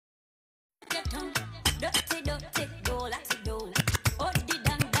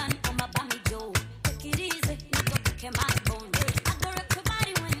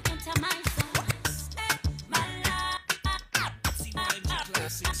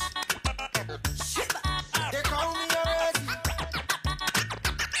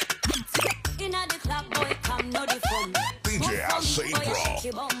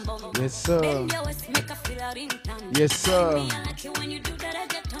Yes, sir. Yes, sir.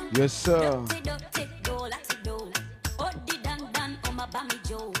 Yes, sir.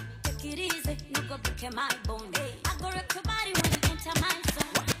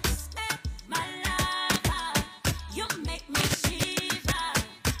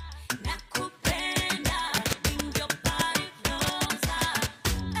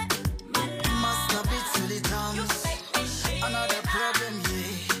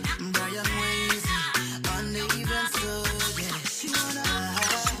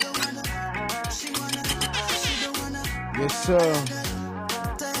 Yes, sir.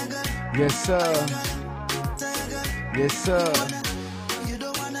 Yes, sir. Yes, sir.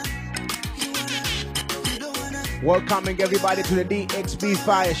 Welcoming everybody to the DXB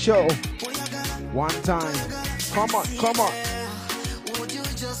Fire Show. One time. Come on, come on. Would you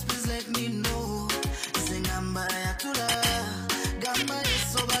just please let me know?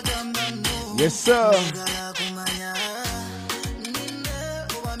 Yes, sir.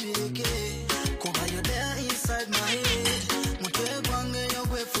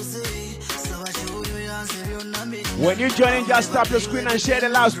 When you're joining, just stop your screen and share the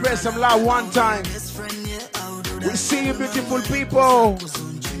loud, spread some love one time. We see you, beautiful people.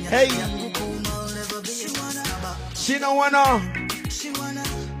 Hey, she don't wanna.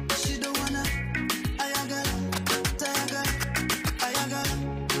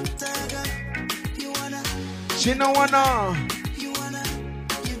 She don't wanna.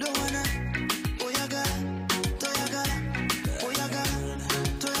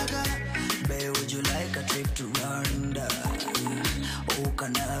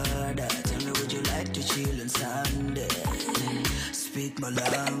 My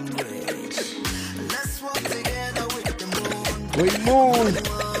language. Let's walk together with the moon. We move.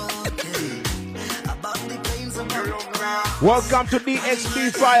 Welcome to the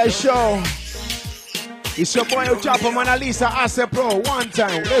DXB Fire Show. It's your boy Ochapa Mona Lisa Ase Pro. One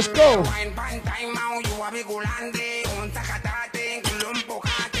time, let's go.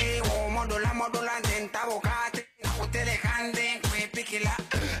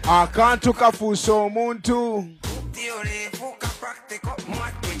 I can't took a full so moon too.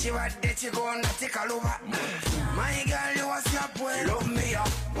 My girl, you a slap well. Love me up.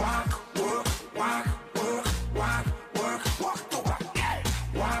 Walk, work, walk, work, walk, work, walk to walk.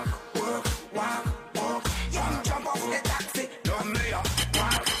 Walk, work, walk, work. Young jump off the taxi. Love me up.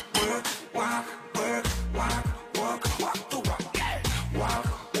 Walk, work, walk, work, walk, work, walk to walk. Walk,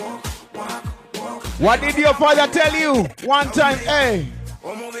 work, walk, work. What did your father tell you? One time, hey.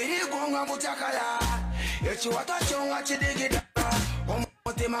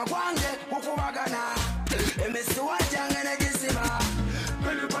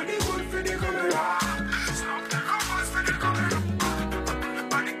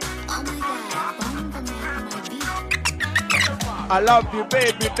 I love you,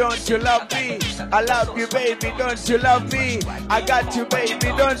 baby, don't you love me? I love you, baby, don't you love me? I got you, baby,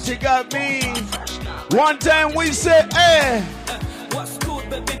 don't you got me? One time we say, hey. What's good,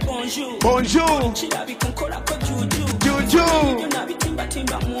 baby, bonjour. Bonjour. Juju.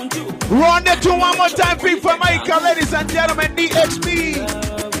 Run the two one more time, big for Micah, ladies and gentlemen, DXB.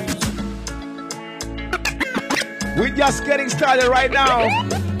 We're just getting started right now.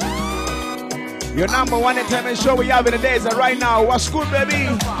 Your number one entertainment show we have in the days and right now. What's good, baby?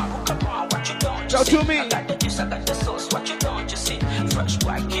 Talk to me.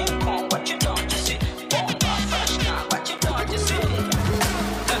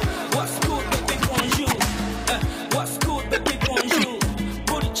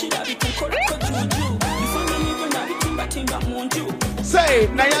 Say,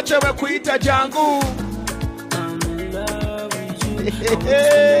 Nayacha Kuita Jangu.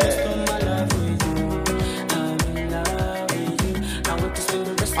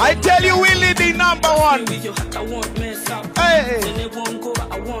 I tell you, we lead the number one. Hey.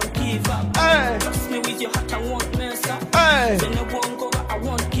 Hey. Trust me with your heart, I won't mess up. Hey. Then I won't go, I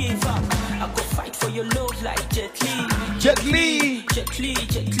won't give up. I go fight for your love like Jet Li. Jet Li. Jet Li,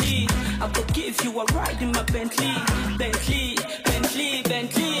 Jet Li. I go give you a ride in my Bentley. Bentley, Bentley,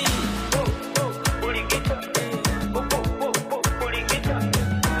 Bentley.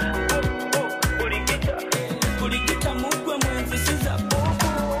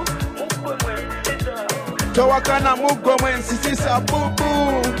 Towakana mugo mwensi sisa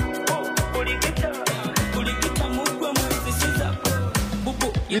bubu.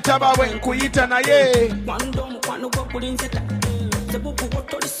 Itaba wenku ita na ye.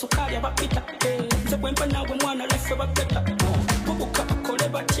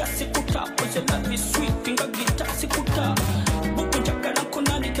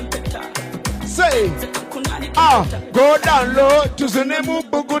 Say, go down low to the name of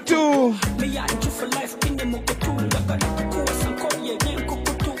Bukutu.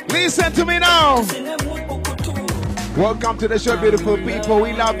 Listen to me now. Welcome to the show, beautiful people.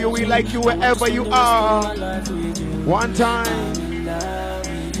 We love you, we like you wherever you are. One time.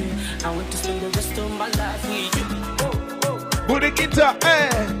 I want to spend the rest of my life with you. Burikita,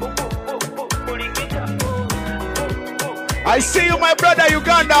 I see you, my brother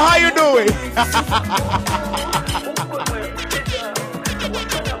Uganda. How you doing?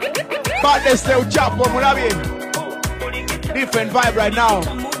 But they still chop on Murabi. Different vibe right now.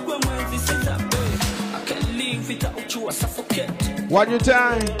 One more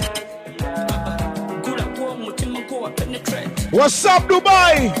time. What's up,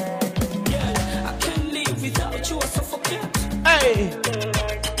 Dubai? I can't live without you. I suffocate. Hey.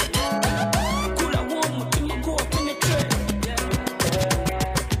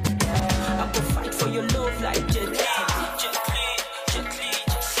 I will fight for your love like Jet.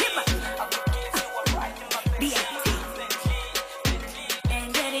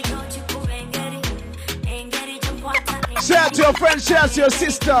 Share to your friend, share to your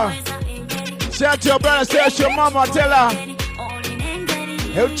sister, share to your brother, share to your mama, tell her.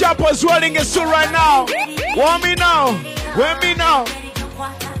 El Chapo's rolling it soon right now. Want me now? Want me now?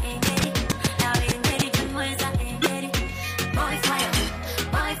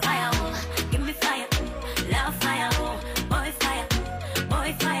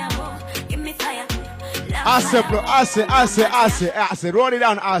 I say, roll it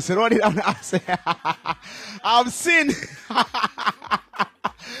down, roll it down,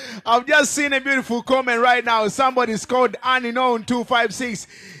 I've just seen a beautiful comment right now. Somebody's called Unknown 256.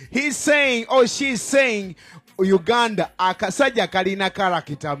 He's saying, or she's saying, Uganda, akasaja kalina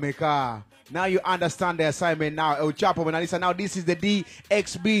karakita meka. Now you understand the assignment now. El Chapo, Manalisa. Now this is the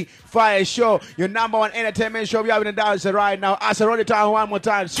DXB Fire Show, your number one entertainment show. We have in the dance right now. I say, roll it down one more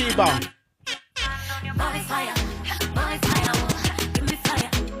time. Sheba.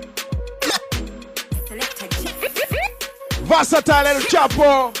 Versatile El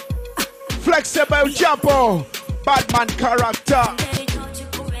Chapo, flexible El Chapo, Batman character.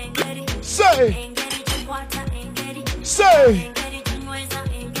 Say,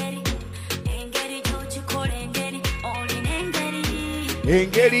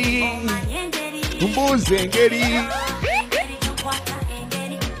 Engeri, Mbuzi Engeri.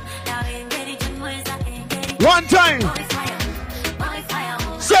 One time.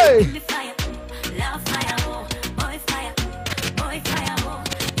 Say.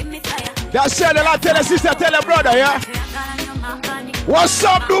 That's it, tell a sister, tell a brother, yeah? What's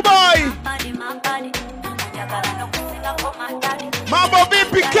up, Dubai? Mambo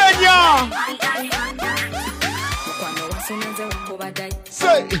vipi Kenya?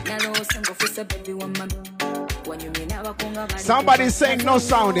 Say. Somebody's saying no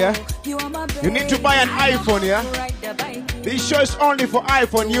sound, yeah? You need to buy an iPhone, yeah? This show is only for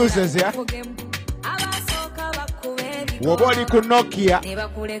iPhone users, yeah? Woboli ku Nokia,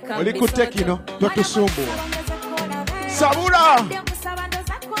 oli ku Tekino, totusumbua. Sabura!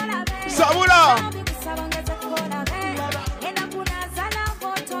 Sabura!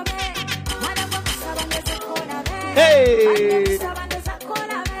 Hey!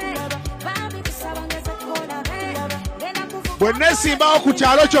 Bwene simba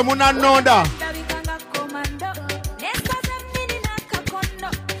okukyalo kyo munannonda.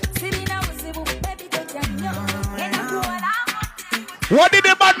 What did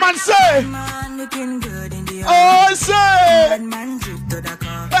the Batman say? Oh, say!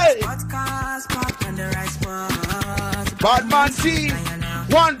 Hey! Batman see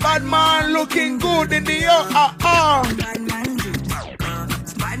one bad man looking good in the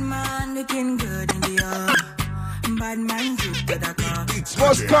Batman looking good in the Batman to the car.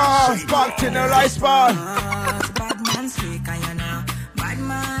 Sports car parked in the right spot. Batman slick and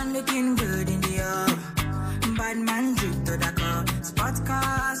Batman looking good in the Batman to the car. Sports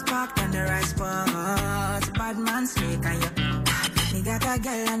cars parked on the right spot. Batman slick and me got a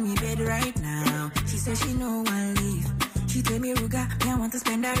girl on me bed right now. She says she no one leave. She tell me, Ruga, I want to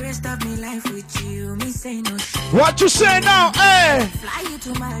spend the rest of my life with you. Me say no shit. What you say now, eh? Fly you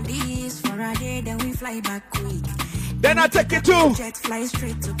to Maldives for a day, then we fly back quick. Then I take it to. Jet fly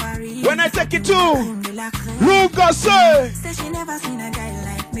straight to Paris. When I take it to. Ruga say. Say she never seen a guy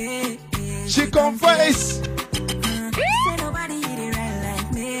like me. She confess. Say nobody hit it right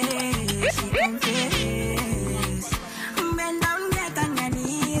like me. She confess. Bend down, get on your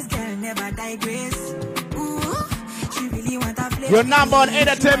knees, girl, never digress. Ooh, she really want to play. Your number one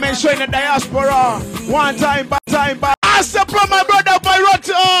entertainment show in the diaspora. One time, by time, by. I support my brother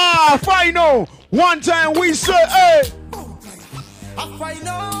Barista. Final. One time we say, hey.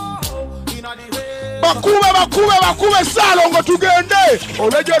 Bakube salongo tugende.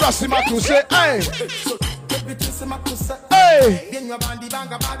 Olejo rasima to say, hey. Hey.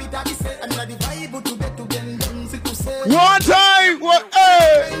 One time, what?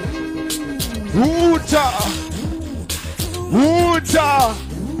 Hey.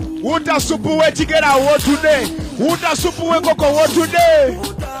 Wuta supu we chikera wo today. Wuta supu we koko wo today.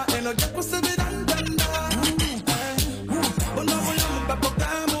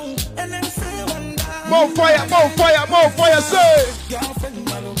 More fire, say.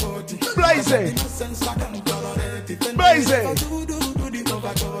 Blaze it.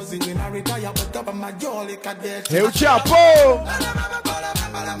 Hey, Chapo.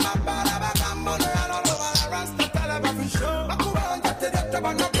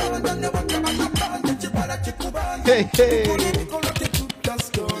 Hey.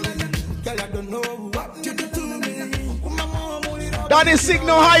 Danny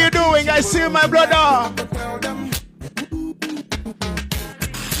Signal, how you doing? I see you, my brother.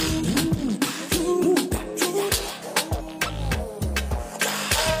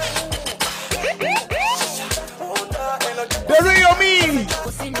 The real me.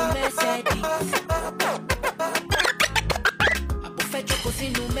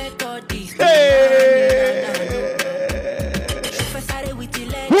 Hey.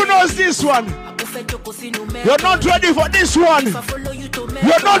 Who knows this one? You're not ready for this one.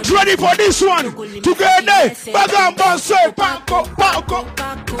 You're not ready for this one. Together, Bagamba say Paco.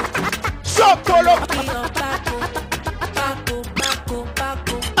 Sopolo.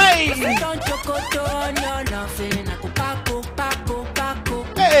 Hey.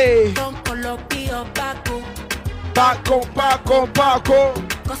 Hey. Paco.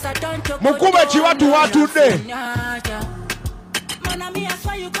 Mukube chiwatu watu de.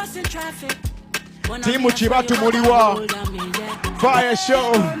 TIMO chibatu muliwa. Fire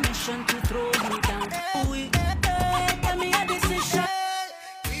show.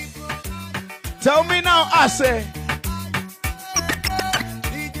 Tell me now, I say.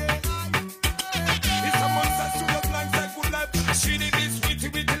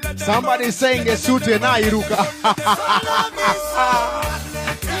 Somebody saying a suit and Iruka.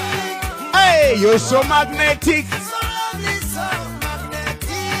 Hey, you're so magnetic.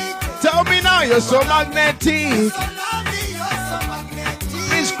 Tell me now, you're so magnetic.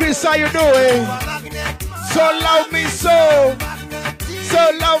 Miss Chris, how you doing? So love me so.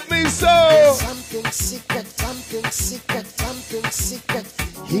 So love me so. Something secret.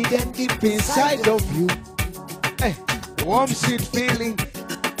 Hidden deep inside of you. Hey, warm sweet feeling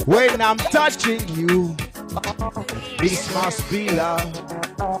when I'm touching you. This must be love.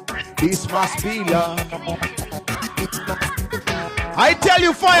 This must be love. I tell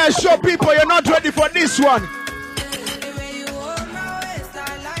you, fire show people, you're not ready for this one.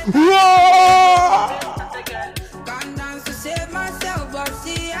 Whoa!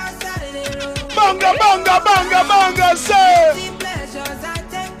 Banga, sir.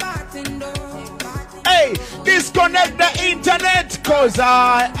 Hey, disconnect the internet, cause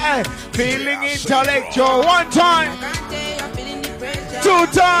I feeling intellectual. One time, two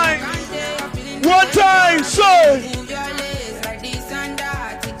times, one time, sir.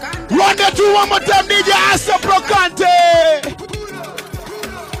 Run that through one more time, DJ Asa Procante.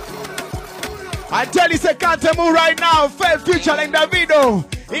 I tell you, say can't move right now. Featuring Davido,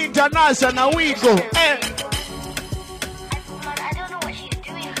 international we go. I don't know what she's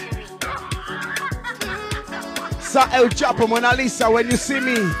doing to me. Sa El Chapo, Mona Lisa, when you see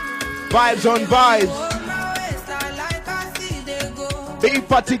me, vibes on vibes. Big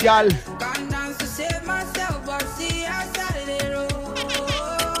party girl.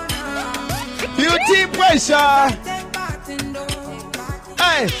 Beauty pressure.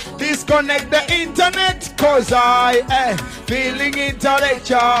 Hey, disconnect the internet, cause I feeling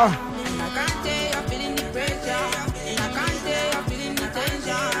intellectual.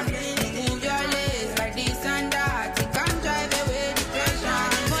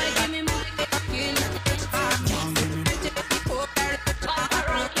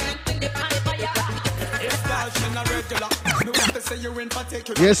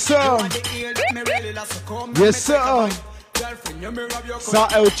 Yes, sir. Yes, sir. Sa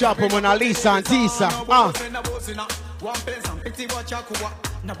El Chapo, Mona Lisa, and Tisa.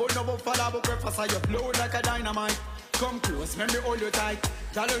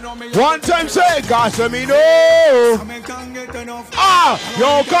 One time say, gosh, let me know. You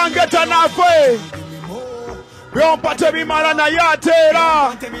can't get enough way. Don't put me mal on a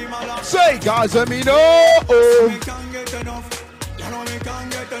yatera. Say, gosh, let me know.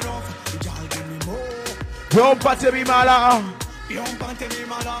 Don't put me mal.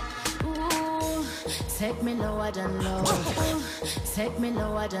 Take me lower than low. Take me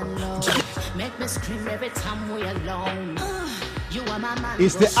lower than low. Make me scream every time we alone. You are my man.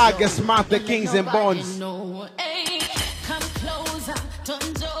 It's the August month, the Kings and Bonds. Hey, come closer,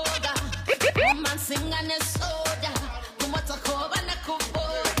 don't yoga. Come and sing and a soda. Come what a cover and a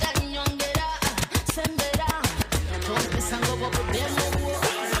kuboda. Nyongera, sembera. Don't be sang over with them.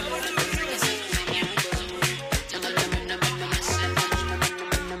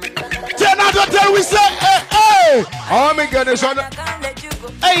 Tell we say, hey, hey. Oh my goodness, hey,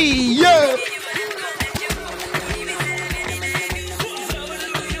 yeah.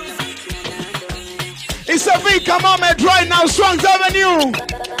 It's a V, come on, man, right now, Strong's Avenue.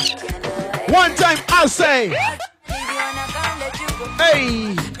 One time, I'll say,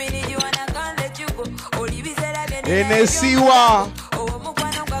 hey. Enesiwa,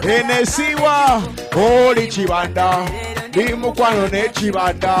 Holy Chibanda, Limukwano ne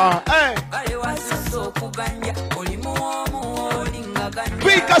Chibanda, hey.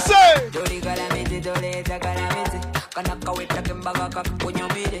 Picasso.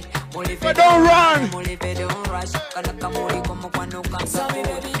 But don't run.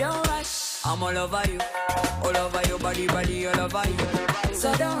 I'm all over you, body, all over you.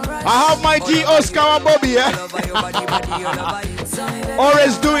 So don't rush. I have my G Oscar and Bobby, eh?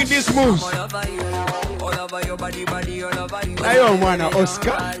 Always doing these moves. All over your body, all over you. I don't want an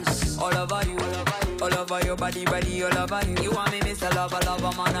Oscar. All over you. All over your body, all over you. You want me, Mr. Lover, man.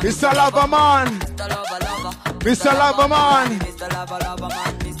 Mr. Lover, man. Mr. Lover, man.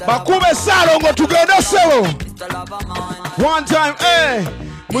 Bakube Salongo together, so. One time, eh.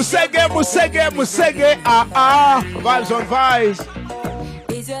 Musege. Vibes on vibes.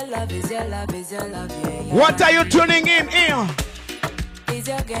 Is your love, yeah. What are you tuning in here? Is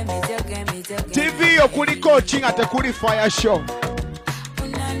your game. TV okuli coaching at the Kuri Fire Show.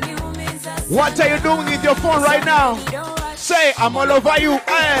 What are you doing with your phone right now? Say, I'm all over you,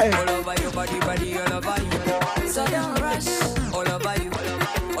 eh? All over your body, all over you. So don't rush. All over you,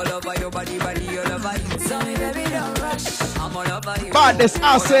 all over your body, all over you. So me baby, don't rush. I'm all over you. Badness,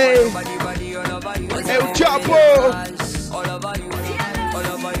 I say. El Chapo. All over you, all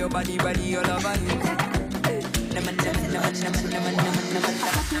over your body, all over you.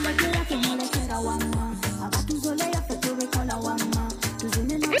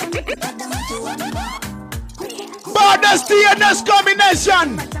 Badness TNS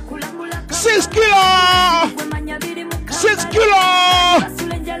combination. 6 kilo. 6 kilo.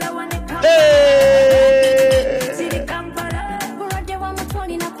 Hey.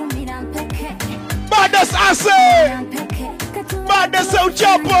 Badness I say. Badness El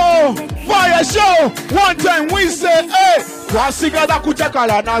Chapo. Fire show. One time we say, hey. Wasigada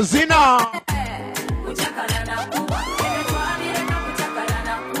kuchakala na zina.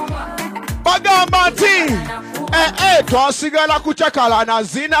 Bagambati. Twasigala kuchakala na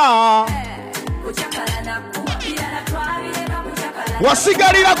zina.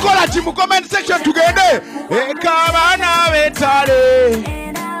 Wasigalira kola mu comment section together. Ekabana betale.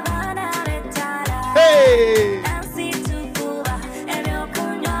 Hey.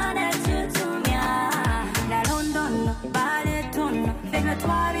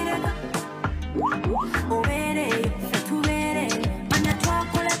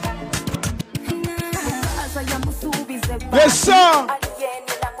 Yes, sir.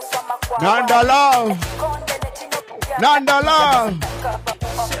 Nanda love.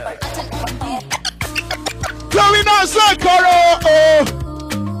 Going on, sir, Caro.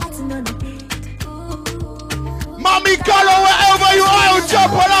 Mommy, Caro, wherever you are, El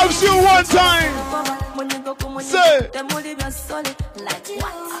Chapo loves you one time. Say.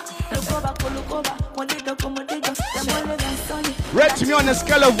 Rate me on a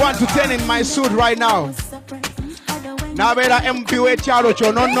scale of 1 to 10 in my suit right now. Now better MPW Charo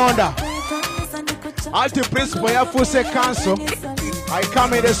Chonononda. Alti principal ya fuse cancel. I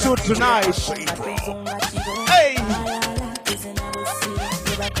come in the suit tonight. Hey!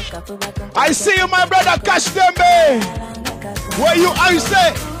 I see you, my brother Cash Dembe. Where you are, you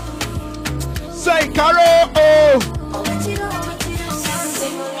say? Say, Caro, oh.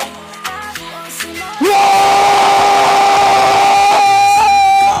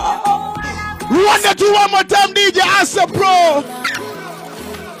 Want to do one more time, DJ Asa Pro.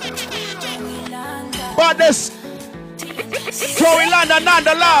 But this Joey Land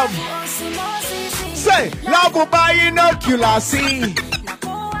another love. Say, love will buy inocular see.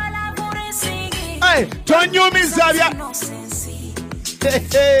 Hey, turn you me Zavia.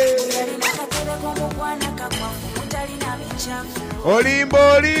 Olimba,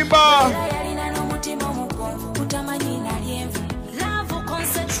 Olimba.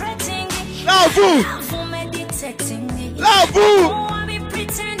 Love you. Love you.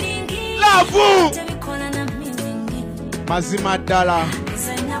 Love you. Mazima dala.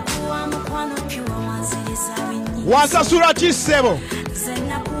 Waza sura chisebo.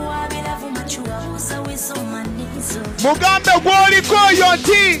 Mugambe gwoli koyo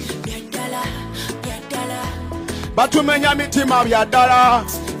nti. Batumenya mitima bya dala.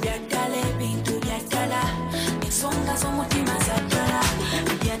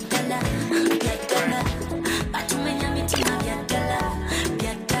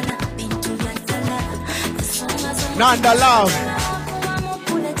 Nanda love.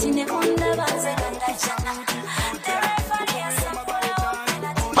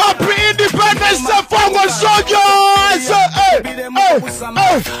 Happy Independence Day for our soldiers. Hey,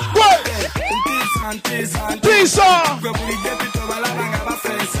 what? Peace.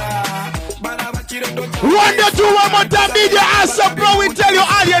 One to two, one more time, DJ Asa Bro. We tell you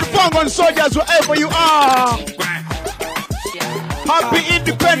alien Fongon soldiers wherever you are. Happy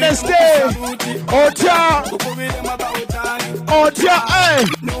Independence Day. Ocha. Ocha, eh.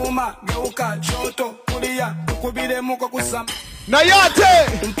 Nayate.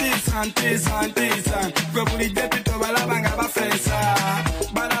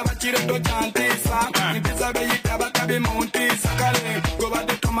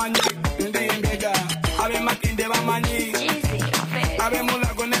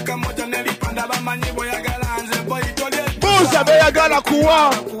 Buza beyagala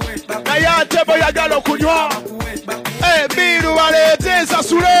kuwa. Nayate beyagala kunywa. Eh, biru walete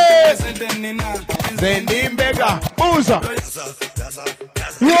sasure. Zendi mbega. Buza.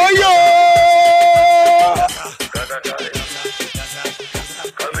 Yo.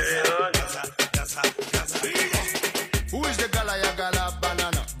 Who is the gala ya gala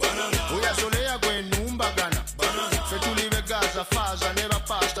banana? Uya solea gwe numba gana. Fetuli ve gaza faza never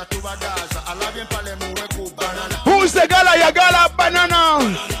pasta to bagaza. Alabien pale muwe ku banana. Who's the gala ya gala banana?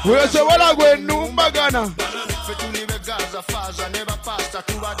 Uya solea gwe numba gana. Fetuli ve gaza faza never pasta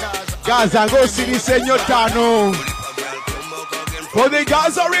to bagaza. Gaza go city señor Tano. For the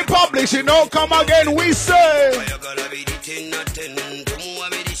Gaza Republic, she don't come again, we say.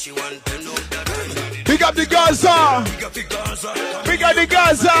 Big up the Gaza. Big up the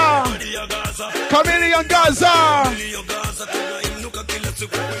Gaza. Chameleon Gaza.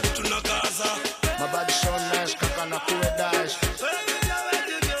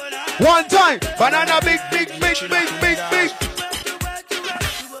 One time. Banana big.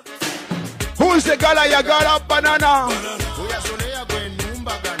 Who's the gala ya gala banana?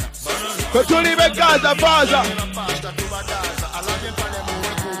 Kutuli be Gaza Baza.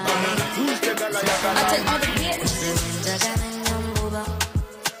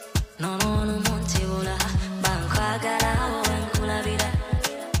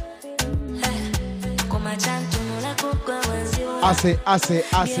 I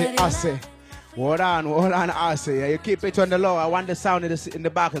say. Hold on, I say. Yeah, you keep it on the low. I want the sound in the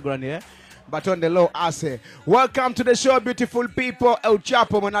background, yeah? But on the low, I say. Welcome to the show, beautiful people. El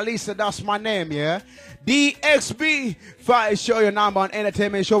Chapo, Mona Lisa, that's my name, yeah? DXB, Fire Show, your number on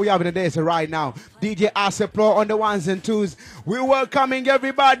entertainment show we have in the days right now. DJ Asepro on the ones and twos. We're welcoming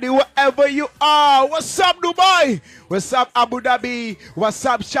everybody, wherever you are. What's up, Dubai? What's up, Abu Dhabi? What's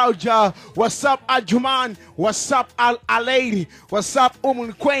up, Sharjah? What's up, Ajuman? What's up, Al Alaid? What's up,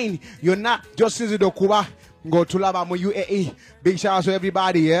 Queen? You're not just in the Kuba. Go to Lava Mo UAE. Big shout out to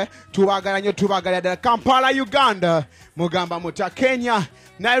everybody, yeah? Tubaga, Kampala, Uganda. Mugamba Muta, Kenya.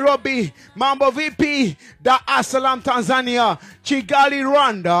 Nairobi, Mambo VP, Dar es Salaam, Tanzania, Kigali,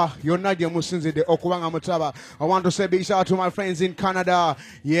 Rwanda. You're not your Muslims in the Okuwanga Mutaba. I want to say big shout out to my friends in Canada.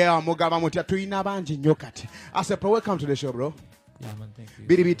 Yeah, Mugamba Muta, Tuinabanji, Nyokati. I said, welcome to the show, bro. Yeah, man, thank you.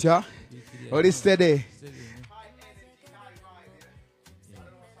 Bidi Bita. What is today?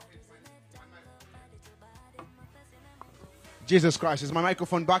 Jesus Christ, is my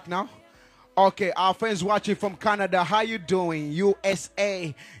microphone back now? Okay, our friends watching from Canada, how you doing?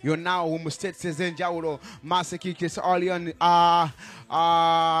 USA, you're now State Sezen Jauro, Massachusetts, Orleans,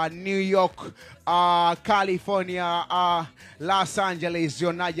 New York, California, Los Angeles,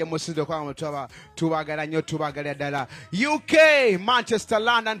 you're not your Musido Kwamatoba, tubagala nnyo tubagala ddala. UK, Manchester,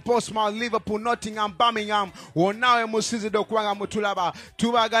 London, Portsmouth, Liverpool, Nottingham, Birmingham, wonna we musizidde okuba nga mutulaba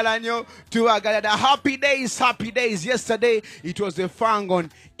tubagala nnyo tubagala ddala. Happy days, happy days. Yesterday it was the Fangon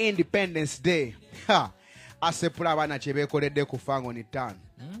Independence Day. Asepula abaana kye beekoledde ku Fangon 5.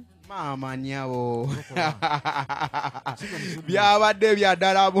 Mama nyabo byabadde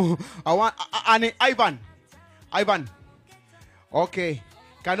byaddalamu. Ivan, okay,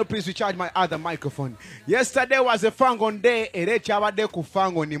 can you please recharge my other microphone? Yesterday was a Fangon day. Era ekyabadde ku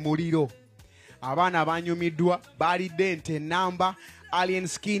Fangon ni muliro. Abaana banyumiddwa balidde ente namba Alien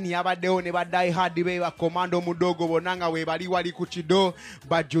Skin yabaddewo ne badai hard be ba Commando Mudogo bonanga we bali wali ku kido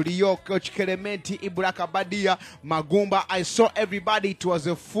Bajuliyo Coach Clementi Ibraka Badia Magumba. I saw everybody. It was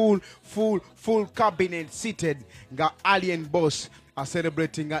a full cabinet seated nga Alien boss are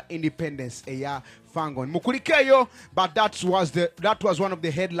celebrating independence eya Fangon Mukulikeyo. But that was one of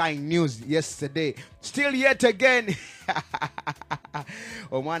the headline news yesterday. Still yet again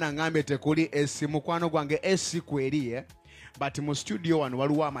omwana ngambe tekuli esi mukwano gwange esi kweri but mu studio wano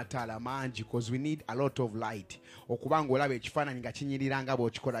waliwo amataala mangi because we need a lot of light okubanga olaba ekifaananyi nga kinyirira nga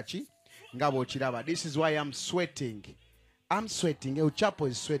bw'okikola ki nga bw'okiraba. This is why I'm sweating. El Chapo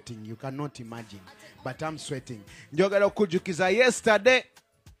is sweating. You cannot imagine, but I'm sweating. Njogera okujjukiza yesterday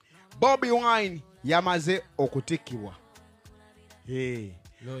Bobby Wine yamaze okutikibwa.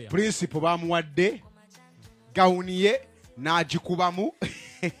 Principal bamuwadde gawuni ye n'agikubamu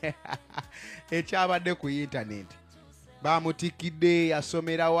ekyabadde ku internet. Bamutikidde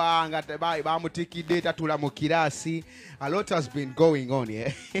yasomera wanga bamutikidde tatula mu kirasi. A lot has been going on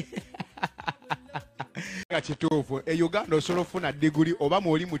here. Kituufu Uganda osobola ofuna diguli oba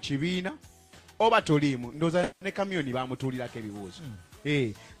mwoli mu kibiina oba toliimu. Ndowooza ne kamyoni bamutuulirako ebibuuzo.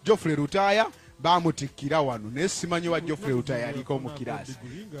 Geoffrey Rutaya bamutikira wano naye simanyi wa Geoffrey Rutaya aliko mu kirasi.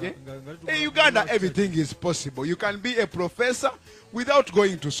 In Uganda everything is possible. You can be a professor without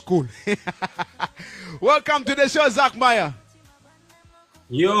going to school. Welcome to the show, Zach Meyer.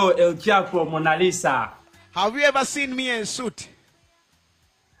 Yo, El Chapo, Mona Lisa. Have you ever seen me in suit?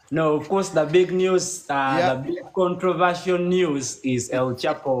 No, of course, the big news, the big controversial news is El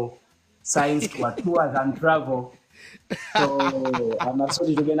Chapo signs for tours and travel. So I'm not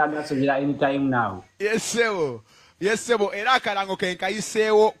sorry to get anytime now. Yes, sir. Yes, sir. Era akalango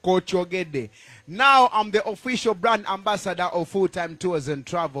kenkayiseewo k'okyogedde. Now I'm the official brand ambassador of Full-Time Tours and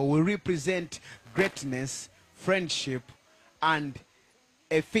Travel. We represent greatness, friendship, and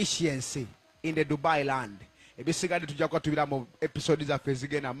efficiency in the Dubai land. Ebisigadde tujja kuba tubira mu episode zaffe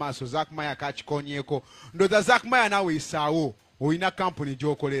zigenda maaso. Zach Meyer kakikonyeeko. Ndowooza Zach Meyer naawe isaawo olina company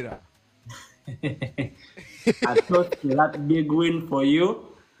gy'okolera. I thought that big win for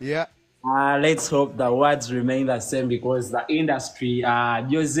you. Yeah. Let's hope the words remain the same because the industry,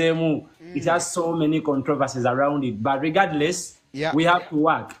 Josemu, it has so many controversies around it. But regardless, we have to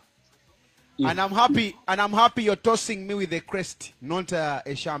work. And I'm happy you're tossing me with a crest, not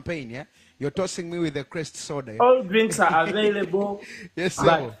a champagne, yeah? You're tossing me with a crest soda. Yeah? All drinks are available. Yes,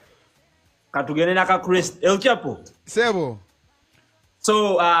 sir. Katugene naka crest. El Chapo. Sebo.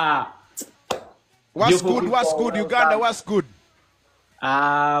 So, what's good, Uganda, what's good?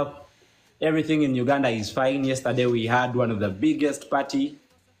 Everything in Uganda is fine. Yesterday we had one of the biggest party.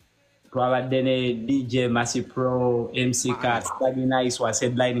 Twabadene DJ Massey Pro, MC Cat, Study Nice was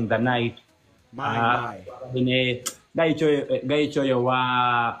headlining the night. Gaichoyo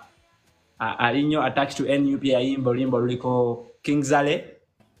wa alinyo attached to NUP ayimbo limbo luliko King Zale.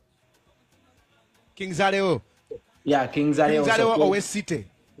 King Zale. Yeah, King Zale. King Zale always city.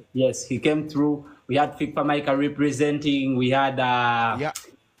 Yes, he came through. We had Fikpa Micah representing. We had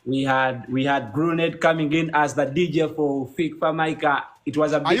we had Brunette coming in as the DJ for Fikpa Micah. It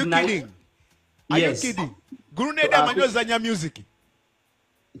was a big night. Kidding? Yes. Are you kidding? Brunette amanyoza music.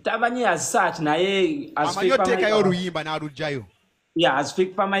 Tabanye as such na ye as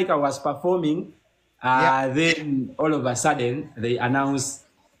Fikpa Micah was performing, then all of a sudden they announced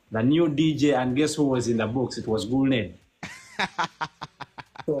the new DJ, and guess who was in the box? It was Gulned.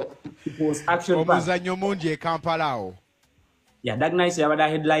 So it was action packed. Yeah, that night we had a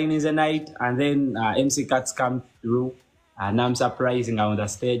headline in the night, and then MC Cats come through, and I'm surprising on the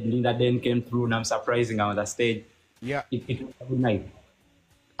stage. Linda then came through, and I'm surprising on the stage. Yeah, it was a good night.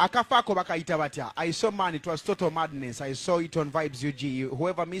 Akafako bakaita batya. I saw, man, it was total madness. I saw it on Vibes UG.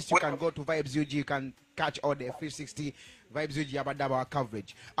 Whoever missed, you can go to Vibes UG. You can catch all the 360 Vibes UG abadaba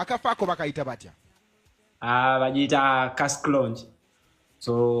coverage. Akafako bakaita batya. Bajita Cask Lounge.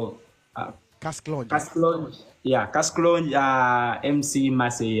 So Cask Lounge. Cask Lounge. Yeah, Cask Lounge. MC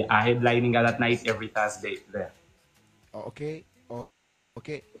Massey are headlining that night every Thursday there. Okay. Oh,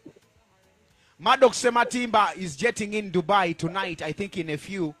 okay. Maddox Sematimba is jetting in Dubai tonight. I think in a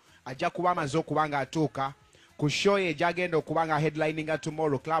few. Ajja kuba amaze okubanga atuuka ku show ye gyagenda okubanga headlininga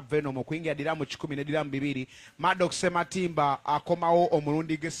tomorrow Club Venom okuyingira ddira mu 10 ne mu 2. Maddox Sematimba akomawo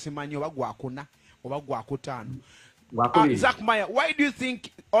omulundi gesimanyi oba gwakuna oba gwakutaano. Zach Maya, why do you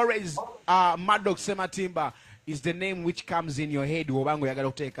think always Maddox Sematimba is the name which comes in your head obango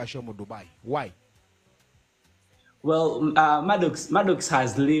yagala okuteka show mu Dubai? Why? Well, Maddox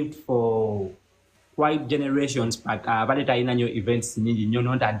has lived for quite generations, but talina nyo events nyingi nyo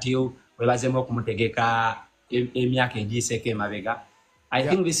not until webazemo okumutegeka emyaka egiseko emabega. I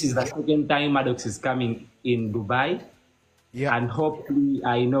think this is the second time Maddox is coming in Dubai. Yeah. And hopefully,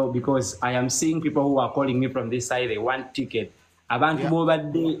 I know, because I am seeing people who are calling me from this side, they want ticket. Abantu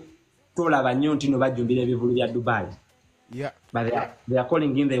bobadde tolaba nnyo nti no bajjumbira ebivulu bya Dubai. Yeah. But they are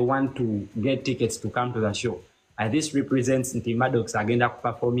calling in, they want to get tickets to come to the show. And this represents nti Maddox agenda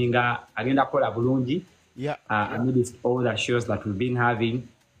performinga, agenda kola bulungi. Yeah. Amidst all the shows that we've been having.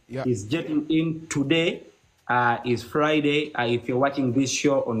 Yeah. He's jetting in today. Is Friday. If you're watching this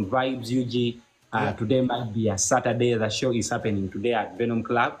show on Vibes UG, today might be a Saturday. The show is happening today at Venom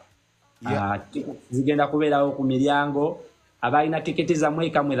Club. Zigenda kuberawo ku miryango. Abalina tickets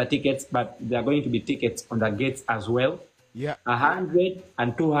zamwe come with the tickets, but there are going to be tickets on the gates as well. Yeah. 100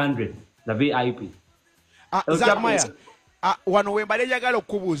 and 200, the VIP. Zamaya, wano wembale njagala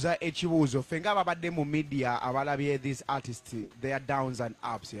okubuuza ekibuuzo fenga ababadde mu media abalabye these artists, their downs and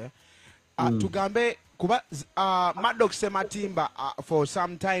ups, yeah? Tugambe kuba Maddox Sematimba for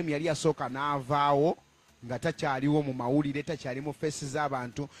some time yali asooka n'avaawo nga takyaliwo mu mawulire, takyali mu faces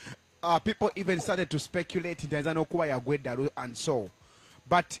z'abantu. People even started to speculate nti n'okuba yagweddalu and so.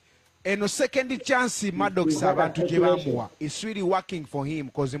 But eno second chance Maddox abantu gye bamuwa is really working for him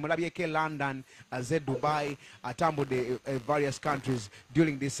because mulabyeko London, aze Dubai, atambudde various countries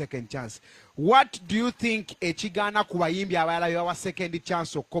during this second chance. What do you think ekigana ku bayimbi abalala byawa second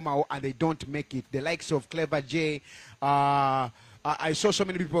chance okukomawo and they don't make it? The likes of Clever J, I saw so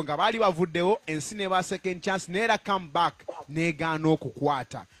many people nga baali bavuddewo ensi neba second chance neera come back negaana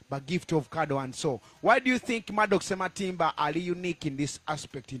okukwata by gift of Kado and so. Why do you think Maddox Sematimba are unique in this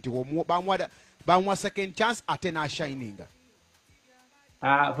aspect? Into bamwa second chance ate na shining.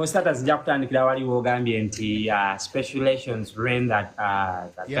 For starters, kutandikira waliwo ogambye nti speculations ran that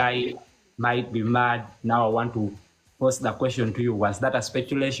the guy might be mad. Now I want to pose the question to you. Was that a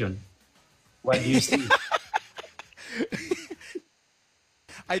speculation? What do you see?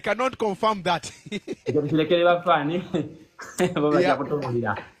 I cannot confirm that.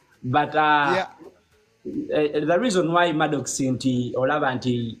 But the reason why Maddox Sinti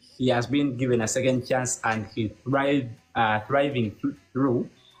Olavanti, he has been given a second chance and he's thriving through,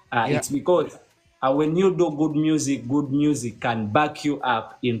 it's because when you do good music can back you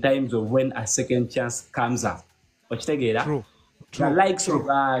up in times of when a second chance comes up. True. The likes of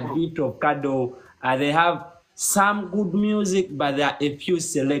Gift of Kado, they have some good music, but there are a few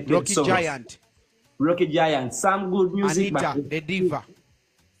selected songs. Rocky Giant, some good music. Anita, but the diva.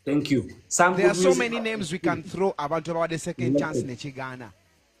 Thank you. There are so many names we can throw about the second chance in Chigana.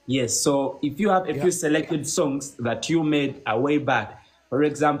 Yes, so if you have a few selected songs that you made a way back, for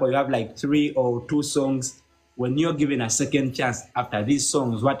example, you have like 3 or 2 songs, when you're given a second chance after these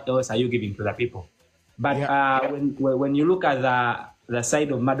songs, what else are you giving to the people? But when you look at the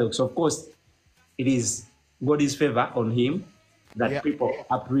side of Maddox, of course, it is God's favor on him that people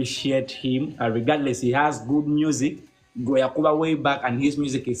appreciate him. Regardless, he has good music. Goyakuba way back, and his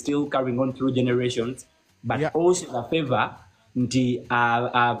music is still carrying on through generations. But also the favor nti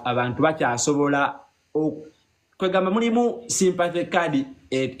abantu bakyasobola kwegamba mulimu sympathy card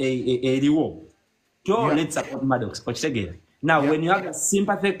eriwo. Let's support Maddox. Now, when you have a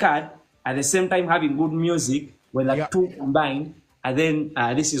sympathy card at the same time having good music, when the two combine, and then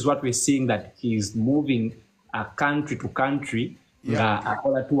this is what we're seeing, that he's moving country to country.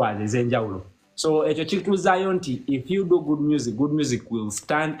 So if you do good music will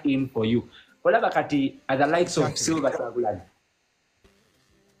stand in for you. At the likes of Silver Sagulan,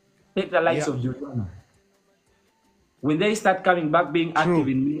 take the likes of Juliana. When they start coming back being active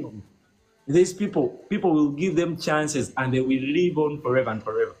in music, these people will give them chances and they will live on forever and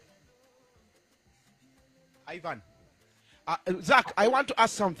forever. Ivan, Zach, I want to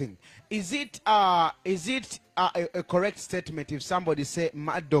ask something. Is it a correct statement if somebody say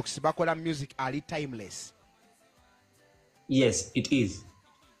Maddox Bakola music are timeless? Yes, it is.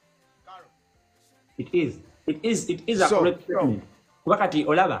 It is a correct statement. Wakati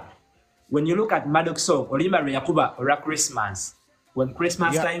Olava, when you look at Maddox song, Olimba Yakuba or Christmas, when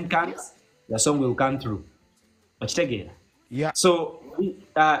Christmas time comes, the song will come through. Yeah. So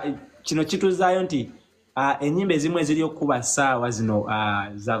kino kituzaayo nti ennyimba ezimu eziri okuba ssaawa zino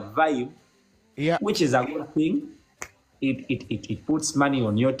za vibe, which is a good thing. It puts money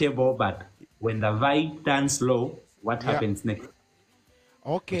on your table, but when the vibe turns low, what happens next?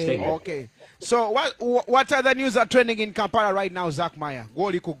 Okay. So what other news are trending in Kampala right now, Zach Maya?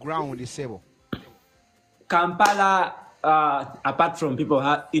 Go to ground is able. Kampala, apart from people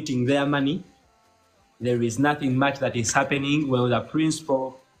eating their money, there is nothing much that is happening. Well, the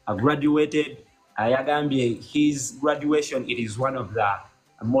principal graduated. Ayagambye, his graduation, it is one of the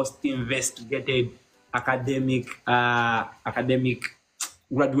most investigated academic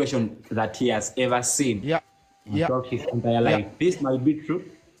graduation that he has ever seen throughout his entire life. This might be true.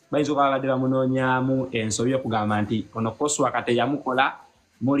 Bayinza okubadde bamunoonyaamu ensobi okugamba nti ono koswa kate yamukola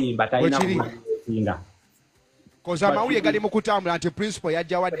mulimba talina kusinga. Koza amawulire gali mu kutambula nti principal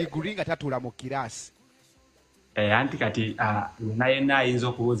yajjawa degree nga tatuula mu kiraasi. Anti kati yenna ayinza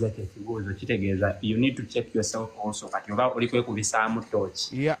okubuuza ekyo ekibuuzo kitegeeza you need to check yourself also kati oba oli kwekubisaamu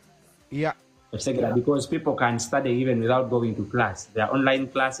tooki. Because people can study even without going to class. There are online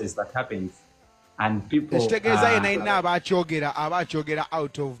classes that happens and people ekitegeeza yenna abakyogera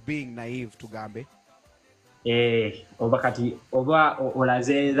out of being naive tugambe. Oba kati oba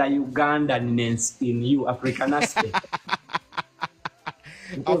olazeeza Ugandanness in you, Africaniste.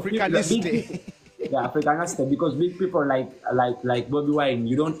 Yeah, Africaniste, because big people like Bobby Wine,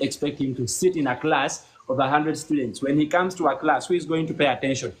 you don't expect him to sit in a class of 100 students. When he comes to a class, who is going to pay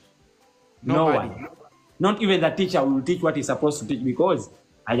attention? No one. Not even the teacher will teach what he's supposed to teach because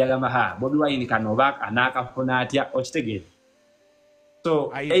ajagamba Bobby Wine kanova anakafuna atya okitegere.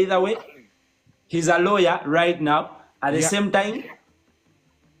 So either way, he's a lawyer right now. At the same time,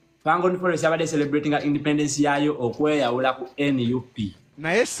 Pangoni Forest yabadde celebrating independence yayo okweyawula ku NUP.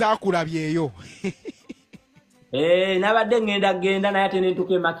 Naye saakulabyeyo. Nabadde ngenda naye ate ne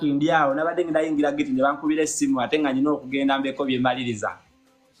ntuuka Makindi awo nabadde ngenda yingira giti ne bankubira essimu ate nga nyina okugenda mbeko bye mmaliriza.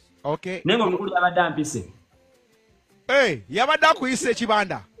 Naye ng'omukulu yabadde ampise. Yabadde akuyisa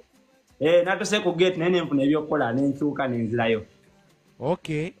ekibanda. Natose ku gate naye ne nfuna ebyokukola ne nkyuka ne nzirayo.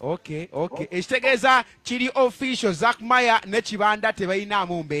 Ekitegeeza kiri official Zach Maya ne kibanda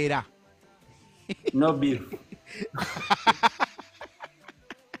tebayinaamu mbeera. No beef.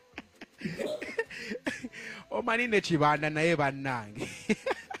 Omani ne kibanda naye bannange.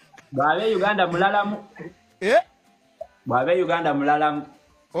 Bw'abe Uganda mulalamu. Bw'abe Uganda mulalamu.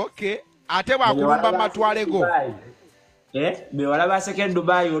 Ate bwakulumba matwale go. Bewala baseke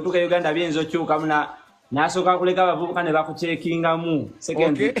Dubai otuka Uganda byenzo kyuka nasooka kuleka abavubuka ne bakucekingamu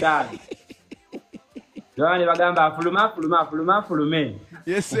second time. Joani bagamba fulume.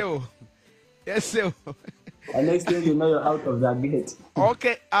 Yes sir. And next thing you know, you're out of the gate.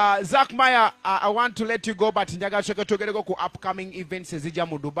 Zach Maya, I want to let you go, but njaga cheke tugere go ku upcoming events ezija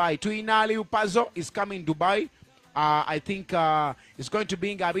mu Dubai. Tuinali Upazo is coming Dubai. I think it's going to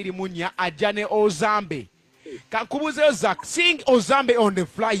be in Gabiri Munya, Ajane Ozambe. Kankubuze Zach, seeing Ozambe on the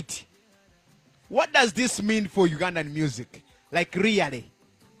flight. What does this mean for Ugandan music? Like really?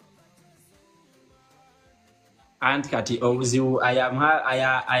 And Kati Ozu, I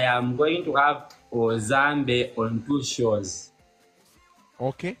am going to have Ozambe on 2 shows.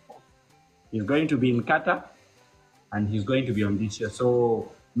 He's going to be in Qatar and he's going to be on this show.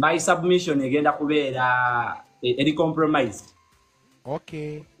 So my submission again any compromised.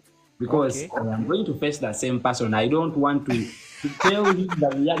 Because I am going to face the same person. I don't want to tell him the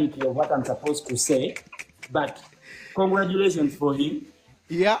reality of what I'm supposed to say. But congratulations for him.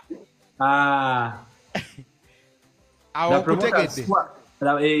 Congratulations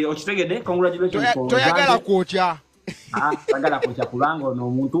for toyagala kwocha. Tagala kwocha kubanga ono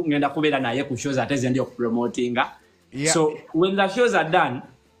omuntu ngenda kubeera naye ku shows ate zendi okupromotinga. So when the shows are done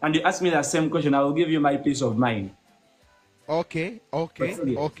and you ask me the same question, I will give you my peace of mind. Okay.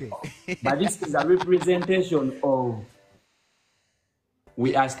 But this is a representation of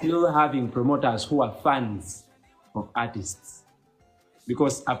we are still having promoters who are fans of artists.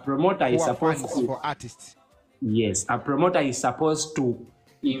 Because a promoter is supposed to for artists. Yes, a promoter is supposed to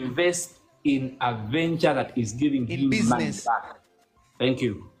invest in a venture that is giving him business money back. Thank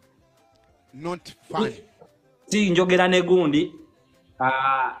you. Not fun. See, njogera ne gundi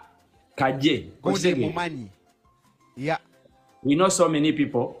kaje. Gundi money. We know so many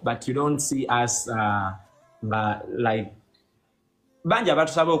people, but you don't see us like banja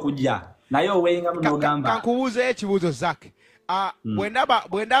batusaba okujja. Naye owenga munogamba. Kankubuze ekibuzo Zach.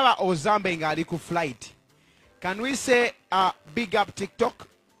 Bwendaba Ozambe ngali ku flight. Can we say big up TikTok?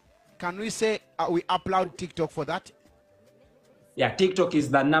 Can we say we upload TikTok for that? Yeah, TikTok is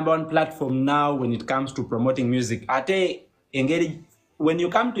the #1 platform now when it comes to promoting music. Ate engeri when you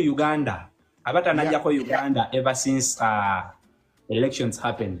come to Uganda, Abatanajako Uganda ever since elections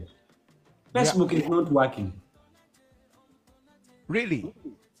happened, Facebook is not working. Really?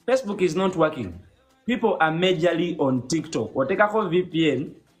 Facebook is not working. People are majorly on TikTok. Or take a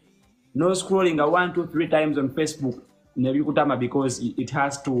VPN, no scrolling 1, 2, 3 times on Facebook, because it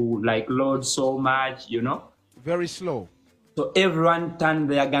has to like load so much, you know. Very slow. So everyone turned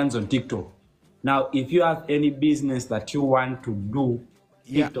their guns on TikTok. Now, if you have any business that you want to do,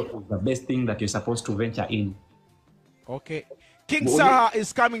 TikTok is the best thing that you're supposed to venture in. Okay. King Saha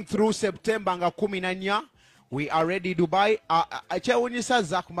is coming through September nga 14. We are ready Dubai. Achawunyisa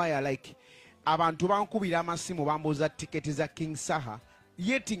Zakmaya like abantu bankubira amasimu bambuza tiketi za King Saha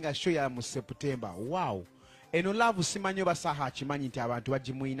yeti nga show ya mu September. Wow. Eno love simanyo ba Saha akimanyi nti abantu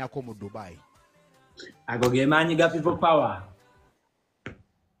bagimuyinako mu Dubai. Agogemanyi ga people power.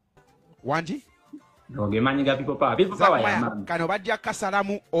 Wanji? Agogemanyi ga people power. People power ya man. Kano bajja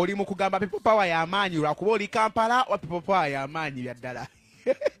kasalamu oli mu kugamba people power ya amanyi lwakuba oli Kampala wa people power ya amanyi byaddala.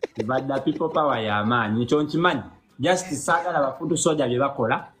 Badda people power ya man nicho nkimanyi just sagala ba photo soldier bye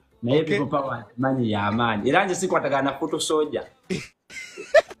bakola naye people power manyi ya man era nje sikwatagana photo soldier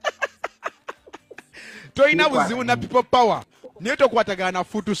toina buzibu na people power niyo tokwatagana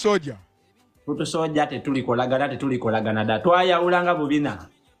photo soldier tetulikolagana da twayawulanga bubina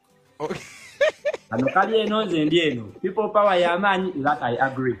ano kali eno nze ndi eno people power ya manyi that I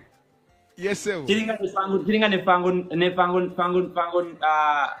agree. Yes sir. Kiringa ne fangun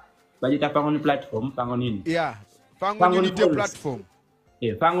bajita fangun platform fangun nini? Yeah. Fangun unity platform.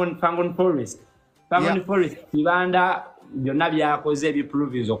 Yeah, fangun forest. Fangun forest kibanda byonna byakoze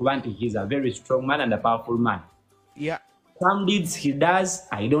ebiproves okuba nti he's a very strong man and a powerful man. Yeah. Some deeds he does,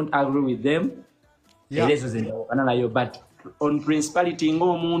 I don't agree with them. Yeah. But on principality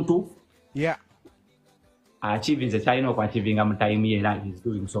ng'omuntu, yeah, achieving the China or achieving a time here, he's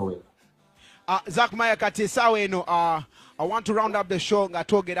doing so well. Zach Maya kati sawe no I want to round up the show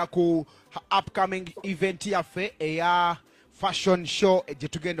ngatogera ku upcoming event yafe eya fashion show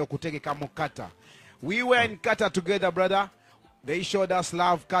jetugenda okutegeka mu Qatar. We were in Qatar together, brother. They showed us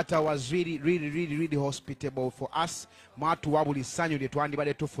love. Qatar was really hospitable for us. Matu wabuli sanyo de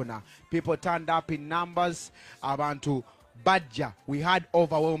twandibade tufuna. People turned up in numbers. Abantu Badja, we had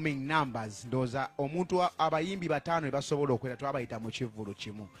overwhelming numbers. Those are omuntu abayimbi batano basobola okwera twabayita mu kivulu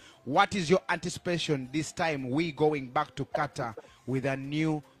kimu. What is your anticipation this time we going back to Qatar with a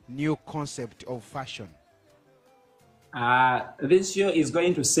new concept of fashion? This year is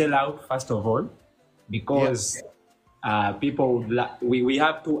going to sell out first of all because people we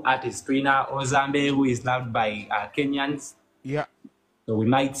have 2 artists, Trina Ozambe, who is loved by Kenyans. Yeah. So we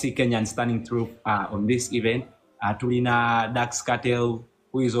might see Kenyans standing through on this event. Tulina Dax Cartel,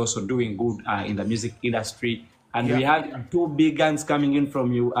 who is also doing good in the music industry. And we have 2 big guns coming in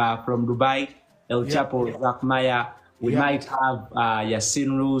from Dubai, El Chapo, Zach Maya. We might have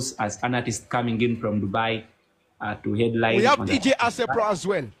Yasin Rose as an artist coming in from Dubai to headline. We have DJ Asepro as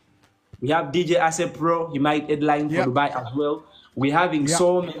well. We have DJ Asepro, he might headline for Dubai as well. We're having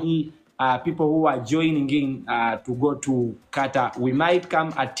so many people who are joining in to go to Qatar. We might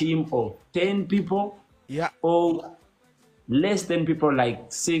come a team of 10 people. Yeah. Or less than people,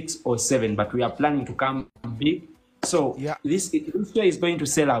 like 6 or 7, but we are planning to come big. So this show is going to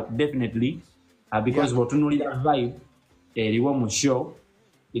sell out definitely because what we vibe the show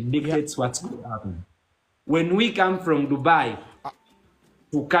it dictates what's going to happen. When we come from Dubai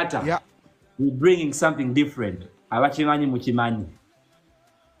to Qatar, we're bringing something different. Abachimanyi muchimanyi.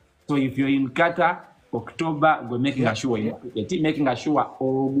 So if you're in Qatar, October, we're making a show. Making a show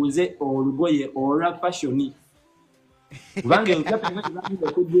or buze or lugoye or rap fashion.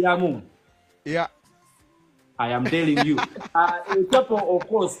 Yeah. I am telling you. Of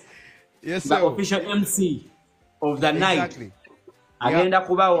course, yes, the sir. official MC of the night. Agenda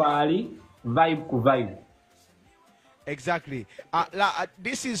kuba wali vibe ku vibe. Exactly.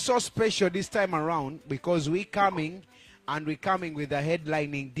 This is so special this time around because we're coming with a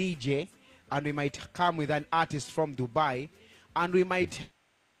headlining DJ. And we might come with an artist from Dubai. And we might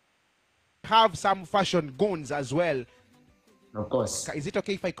have some fashion goons as well. Of course. Is it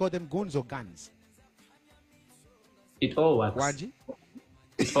okay if I call them goons or guns? It all works. Wanji?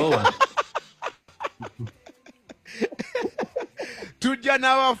 It all works.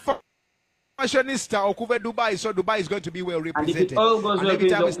 Tujana fashionista okuve Dubai, so Dubai is going to be well represented. And if it all goes and well, every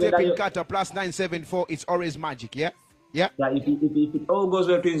time we step in Qatar, +974, it's always magic, yeah? Yeah. If it all goes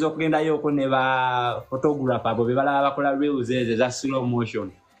well, twins okugenda yoko neba photographer abo bebala bakola reels za slow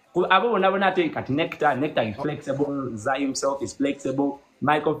motion. Abo bona take at Nectar is flexible, Zai himself is flexible,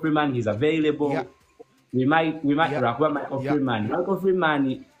 Michael Freeman is available. we might rock with Michael Freeman. Michael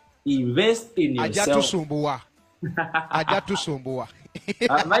Freeman invest in yourself.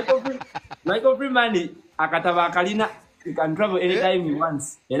 Michael Freeman akataba kalina, he can travel anytime he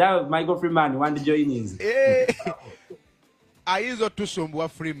wants. Michael Freeman want to join us. Aizo tusumbua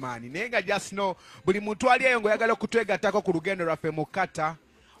Freeman. Nenga just know buli muntu ali ayo ngoyagala kutwegatako ku lugendo lwaffe mukata.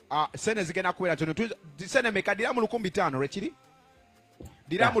 Sene zigenda kuwera tono. Sene mekadira mu 500 rechiri?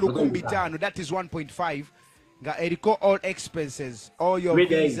 Dira mu 500, that is 1.5. Nga eriko all expenses, all your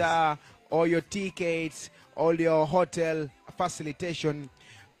visa, all your tickets, all your hotel facilitation.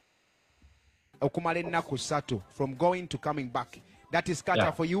 Okumale naku sato from going to coming back. That is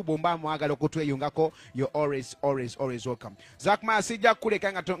kata for you. Bomba mwagalo kutwe yungako. You're always welcome. Zakma asija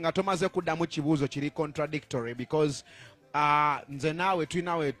kuleka nga tomaze kudamu chibuzo chiri contradictory because nze nawe tu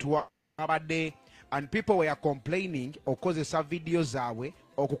nawe tu abade and people were complaining okoze sa videos zawe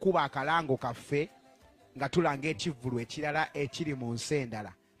okukuba akalango kaffe nga tulanga ekivulu ekirala ekiri mu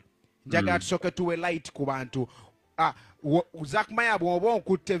nsendala. Njagala tusoke tuwe light ku bantu. Zakma ya bw'oba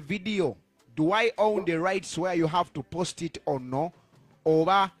okutte video. Do I own the rights where you have to post it or no?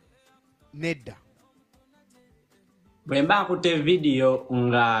 Oba nedda? When I put a video,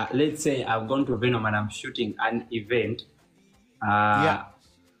 let's say I've gone to Venom and I'm shooting an event.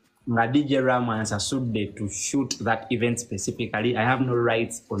 DJ Ram has sued to shoot that event specifically. I have no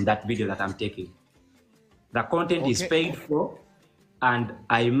rights on that video that I'm taking. The content is paid for, and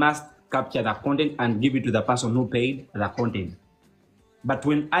I must capture the content and give it to the person who paid the content. But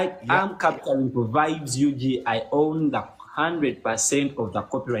when I am capturing for Vibes UG, I own the 100% of the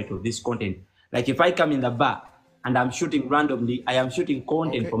copyright of this content. Like if I come in the bar and I'm shooting randomly, I am shooting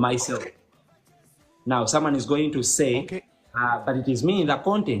content for myself. Now someone is going to say, but it is me in the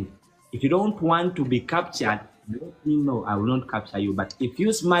content. If you don't want to be captured, let me know. I will not capture you. But if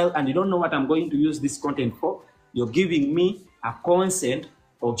you smile and you don't know what I'm going to use this content for, you're giving me a consent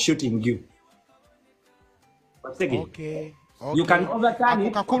of shooting you. Okay. You can overturn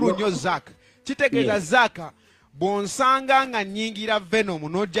it. Kakulu nyo Zak. Chitegeza Zaka. Bonsanga nga nyingira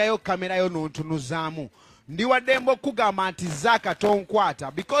Venom nojayo kamera yo nontunuzamu. Ndiwa dembo kugamba anti Zaka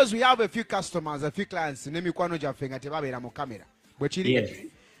tonkwata. Because we have a few customers, a few clients. Nemi kwano jafenga tebabera mu kamera.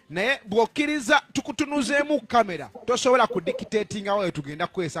 Bwechiri. Naye bwokiriza tukutunuzeemu kamera tosobola kudictatinga wayo tugenda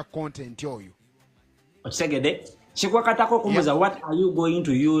kwesa content oyo. Otsegede chikwakatako kumuza what are you going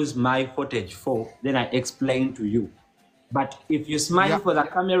to use my footage for, then I explain to you. But if you smile for the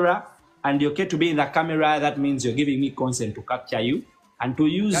camera and you're okay to be in the camera, that means you're giving me consent to capture you and to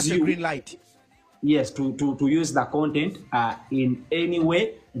use that's you. That's a green light. Yes, to use the content in any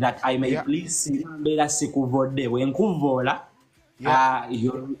way that I may please see. When kuvola,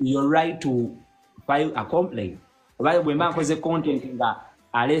 you're right to file a complaint. When the content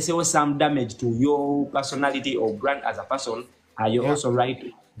let's say some damage to your personality or brand as a person, you're also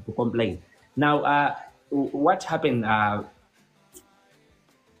right to complain. Now, what happened?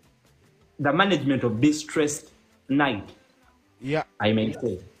 The management of this stressed night, I may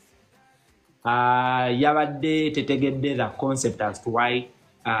say, yabadde tetegedde the concept as to why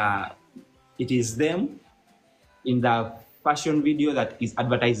it is them in the fashion video that is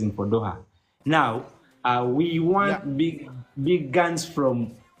advertising for Doha. Now, we want big guns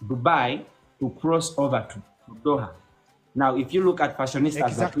from Dubai to cross over to Doha. Now, if you look at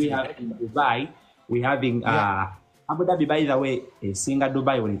fashionistas that we have in Dubai, we're having Abu Dhabi, by the way, a single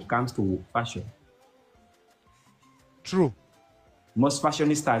Dubai when it comes to fashion. True. Most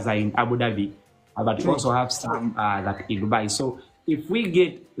fashionistas are in Abu Dhabi, but we also have some that in Dubai. So if we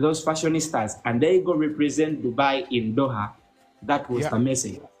get those fashionistas and they go represent Dubai in Doha, that was the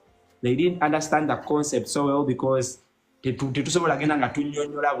message. They didn't understand the concept so well because we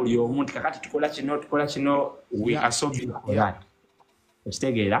are so big for that.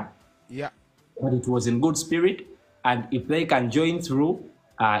 But it was in good spirit, and if they can join through,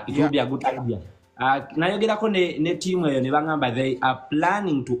 it will be a good idea. They are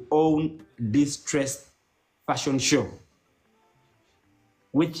planning to own this dress fashion show,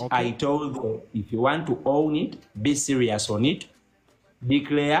 which I told them, if you want to own it, be serious on it,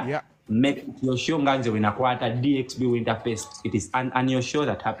 declare, make it your show. Nganze winakwata DXB Winterfest. It is an annual show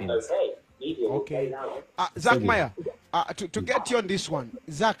that happens. Okay. Zach Meyer, to get you on this one,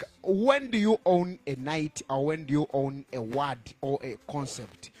 Zach, when do you own a night or when do you own a word or a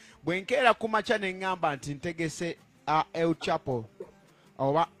concept? Bwenkera kumacha nengamba nti ntegese El Chapo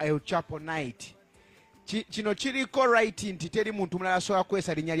or El Chapo night. Chino chiriko right nti teri muntu mulala soya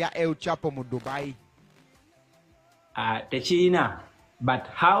kwesa linnya lya El Chapo mu Dubai. Techina, but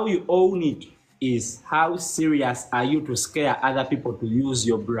how you own it is how serious are you to scare other people to use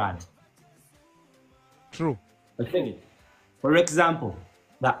your brand. True. Okay. For example,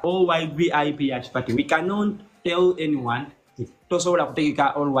 the all-white VIP yacht party. We cannot tell anyone to take an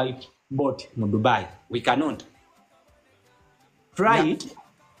all-white boat in Dubai. We cannot. Try it.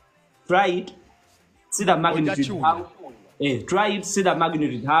 See the magnitude. Try it. See the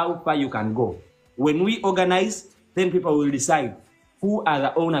magnitude. How far you can go. When we organize, then people will decide who are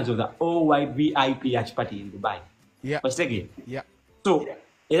the owners of the all-white VIP yacht party in Dubai. Yeah. Yeah. So,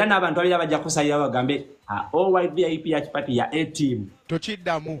 era n'abantu abira bajja kusayira bagambe all-white VIP yacht party ya A-team.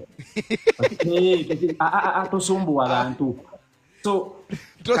 Tochiddamu. Tosumbuwa abantu. So,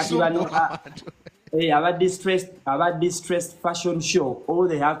 about distressed fashion show, all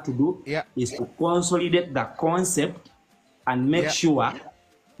they have to do is to consolidate the concept and make sure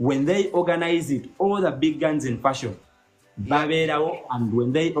when they organize it, all the big guns in fashion, and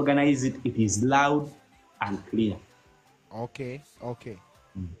when they organize it, it is loud and clear. Okay.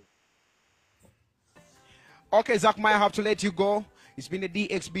 Okay, Zach, I have to let you go. It's been a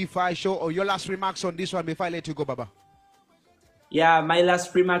DXB5 show. Or your last remarks on this one before I let you go, Baba? Yeah, my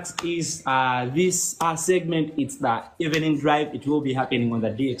last remarks is this segment. It's the evening drive. It will be happening on the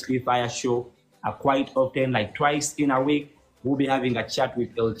DXB Fire show quite often, like twice in a week. We'll be having a chat with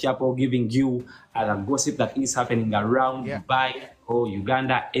El Chapo, giving you the gossip that is happening around Dubai or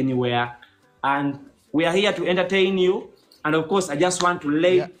Uganda, anywhere. And we are here to entertain you. And of course, I just want to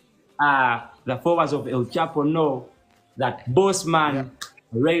let the followers of El Chapo know that boss man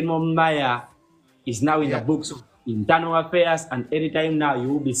Raymond Maya is now in the books of internal affairs, and anytime now you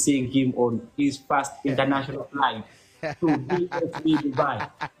will be seeing him on his first international flight to DSB Dubai.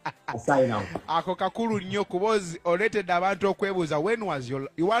 Sign out. Ako kakulu nnyo kubozi oletedde abantu okwebuuza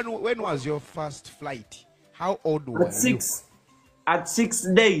when was your first flight? How old were you? At 6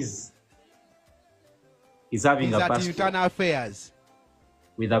 days. He's having a passport. At internal affairs.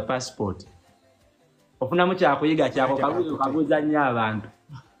 With a passport. Ofunamu kyakuyiga kyako kabuuza nnyo abantu.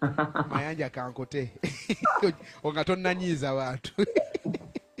 Mayanja kankote. Nga tonnanyiiza abantu.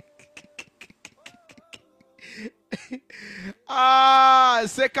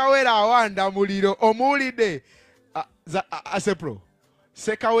 Sekawera awanda muliro omuwulidde Asepro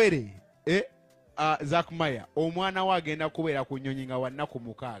Sekawere Zach Maya omwana we agenda kubeera ku nnyonyi nga wannaku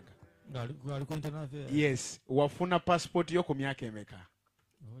 6. Yes, wafuna passport yo ku myaka emeka?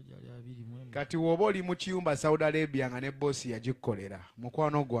 Kati woba oli mu kiyumba Saudi Arabia nga ne bossi yagikolera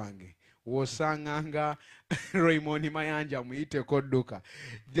mukwano gwange wosanganga Raymond Mayanja muyiteko dduka.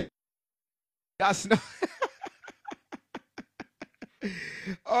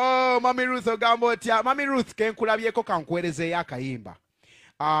 Oh, Mami Ruth Ogambotya. Mami Ruth, kenkulabyeko kankuwerezeeyo akayimba.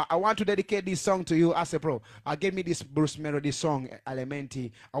 I want to dedicate this song to you as a pro. Give me this Bruce Melody song,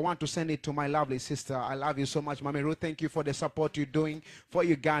 Elementi. I want to send it to my lovely sister. I love you so much, Mami Ruth. Thank you for the support you're doing for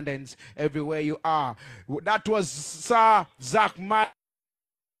Ugandans everywhere you are. That was Sir Zach Maya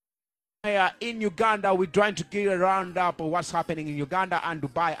in Uganda. We're trying to get a roundup of what's happening in Uganda and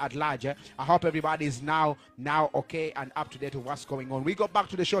Dubai at large. I hope everybody is now okay and up to date with what's going on. We go back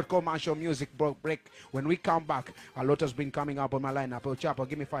to the short commercial music break. When we come back, a lot has been coming up on my lineup. El Chapo,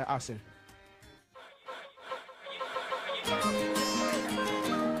 give me fire, Arsenal.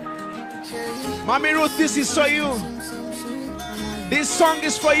 Mami Ruth, this is for you. This song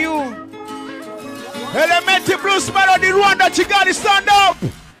is for you. Elementi Blues Melody Rwanda Kigali, stand up.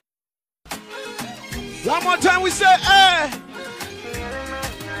 One more time we say, eh.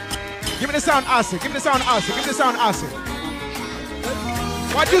 Give me the sound, Arsenal. Give me the sound, Arsenal. Give me the sound, Arsenal.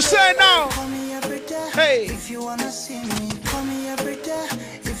 What you say now? Hey. If you wanna see me, call me every day.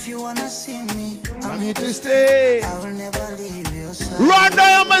 If you wanna see me, I'm here to stay. I will never leave your side. Rwanda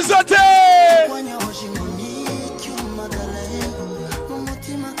Yamazote. When you're watching me, you Magdalene.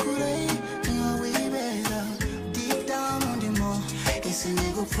 Mumutima kure, you way better. Deep down on the more, it's a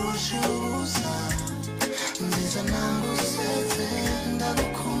nigga push you.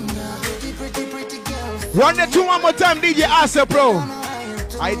 Run the two one more time, DJ Asa Pro.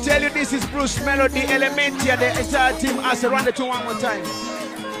 I tell you, this is Bruce Melody, Elementi, and the entire team. Asa, run the two one more time.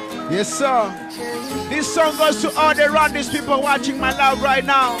 Yes, sir. This song goes to all the Rwandese people watching my love right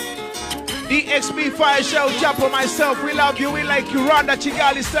now. The XB Fire Show, Chapo, myself. We love you, we like you. Rwanda,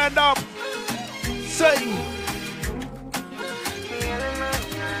 Kigali, stand up. Say.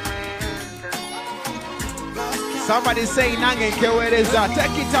 Somebody say Nange Kewereza.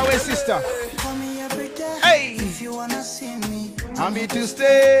 Take it away, sister. Hey! If you wanna see me, I'm here to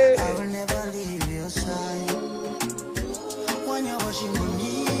stay. I will never leave your side. When you're watching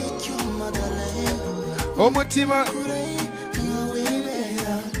me, you Magdalene. Omutima.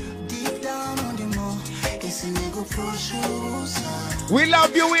 Deep down on the more, it's a nigga push you. We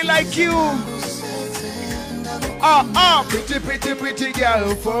love you, we like you. Pretty, pretty, pretty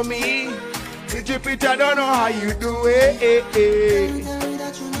girl for me. Pretty, pretty, I don't know how you do it.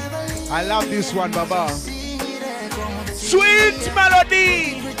 I love this one, Baba. Sweet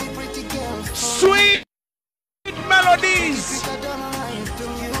melody. Sweet melodies.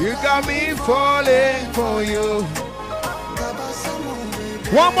 You got me falling for you.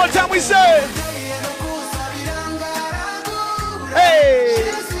 One more time we say.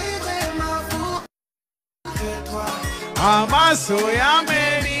 Hey. Amaso ya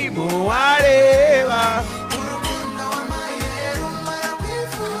meni muareva.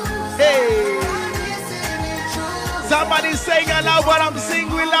 Hey. Somebody saying I love what I'm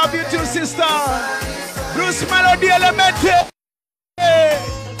singing. We love you too, sister. Bruce Melody Elemente. Hey.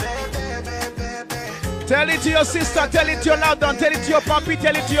 Tell it to your sister, tell it to your loved one, tell it to your papi,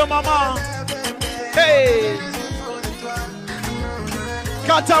 tell it to your mama. Hey.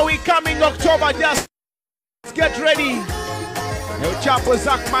 Kata, we coming October, just get ready. El Chapo,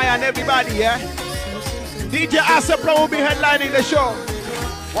 Zach Maya, and everybody, yeah? DJ Asapra will be headlining the show.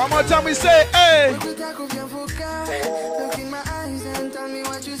 One more time we say, hey.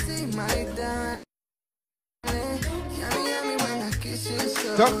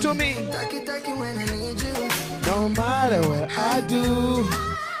 Talk to me. No matter what I do,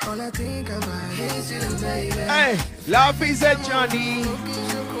 all I think about is you, baby. Hey, love is a journey.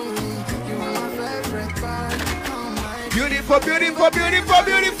 Beautiful, beautiful, beautiful,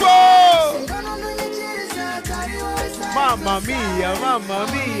 beautiful. Mamma mia, mamma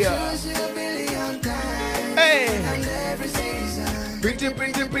mia. Hey, pretty,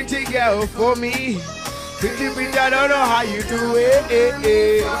 pretty, pretty girl for me. Pretty, pretty, I don't know how you do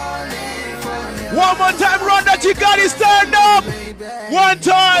it. One more time, run that you got it, stand up. One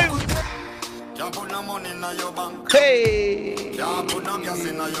time. Can't put no money in your bank. Hey. Can't put no gas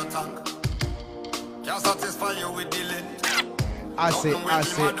in your tank. Can't satisfy you with the lid. I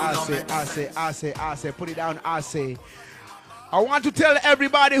say, put it down, I say. I want to tell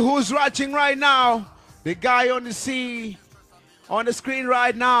everybody who's watching right now, the guy on the screen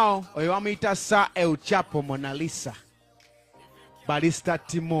right now, Oyamita Sa El Chapo Mona Lisa, Barista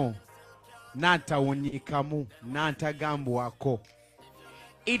TIMO, Nata Wonyikamu, Nata Gambuako.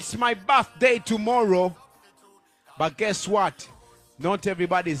 It's my birthday tomorrow, but guess what? Not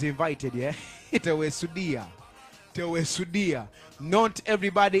everybody is invited, yeah? Sudia. Not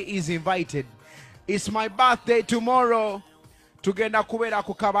everybody is invited. It's my birthday tomorrow. Tugenda kubera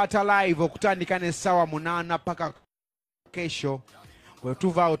kukabata live okutandika ne sawa munana paka kesho. Bwe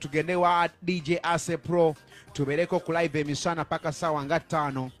tuvaawo tugende wa DJ Ase Pro tubereko ku live emisana paka sawa nga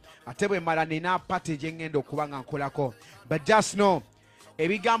 5. Ate bwe mala nina party gye ngenda okuba nga nkolako. But just know,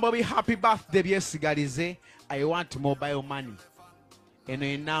 ebigambo bi happy birthday byesigalize. I want mobile money.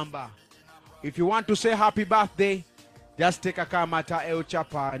 Eno number. If you want to say happy birthday, just take a kamata El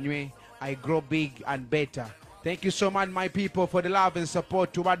Chapa anywe. I grow big and better. Thank you so much, my people, for the love and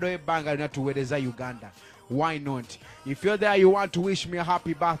support to Badoe Banga na to Wedeza Uganda. Why not? If you're there, you want to wish me a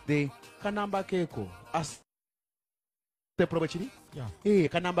happy birthday, kanamba keko. As the probachini? Yeah. Hey,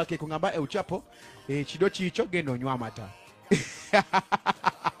 kanamba keko ngamba El Chapo. Chidochi icho gendo nywa mata.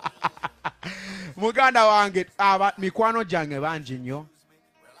 Muganda wange mikwano jange banji nnyo.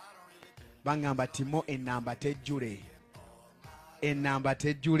 Bangamba Timo enamba tejjule.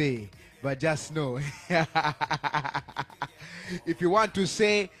 But just know, if you want to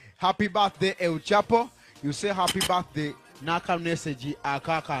say happy birthday El Chapo, you say happy birthday naka message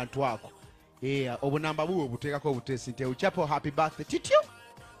akaka antwako. Yeah, obunamba buwo butekako butesi El Chapo, happy birthday Titio.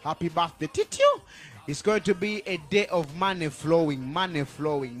 Happy birthday Titio. It's going to be a day of money flowing.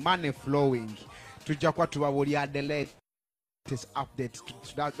 Tujakwa tuwabulya delete. Update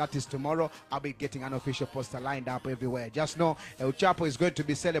that is tomorrow. I'll be getting an official poster lined up everywhere. Just know El Chapo is going to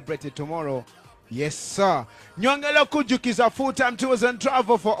be celebrated tomorrow. Yes, sir. Nyongelo kujukiza full-time tours and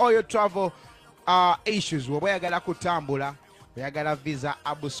travel for all your travel issues. Weyagala kutambula, weyagala visa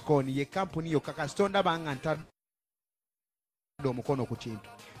abuskoni ye company yo kakastonda banganta do mukono ku kintu.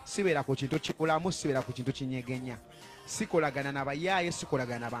 Sibera ku kintu kikulamu, sibera ku kintu kinyegenya. Sikolagana na bayaye,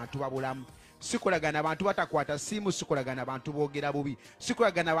 sikolagana bantu babulamu. Sikolagana abantu batakwata simu, sikolagana abantu boogera bubi,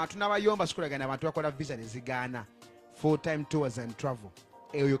 sikolagana abantu n'abayomba, sikolagana abantu bakola visa nezigaana. Full-time tours and travel.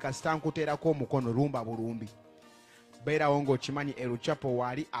 Eyo kasita nkuteerako omukono lumba bulumbi. Beerawo ng'okimanyi El Chapo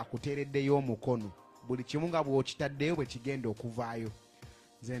waali akuteereddeyo omukono. Buli kimu nga bw'okitaddeyo bwe kigenda okuvaayo.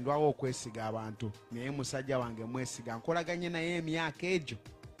 Nze ndwawo okwesiga abantu. Naye musajja wange mwesiga. Nkolaganye naye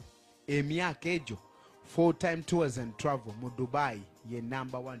emyaka egyo. Full-time tours and travel mu Dubai ye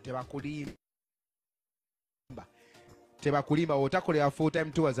number 1. Tebakulimba otakolera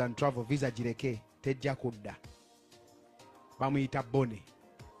full-time tours and travel visa gireke tejja kudda. bamuyita Bone.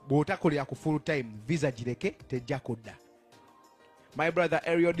 Bw'otakolera ku full time visa gireke tejja kudda. My brother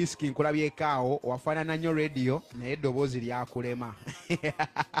Aerial Disc nkulabyeko awo wafaanana nnyo radio naye eddoboozi lyakulema.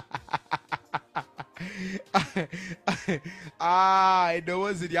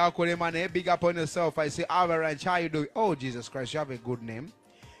 Eddoboozi lyakulema naye big up on yourself. I say Avalanche, how you doing? Oh Jesus Christ, you have a good name.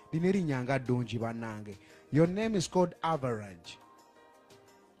 Lino erinnya nga ddungi bannange. Your name is called Avalanche.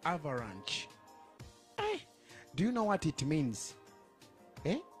 Avalanche. Do you know what it means?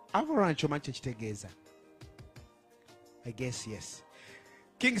 Avalanche omanyi kyekitegeza? I guess yes.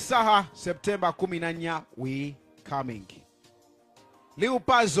 King Saha, September 14, we coming. Lil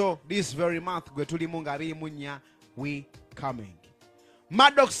Pazzo, this very month, gwe tulimu nga rimunya, we coming.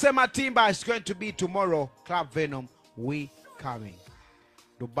 Maddox Sematimba is going to be tomorrow. Club Venom, we coming.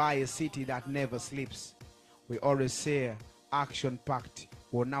 Dubai, a city that never sleeps. We always say action-packed.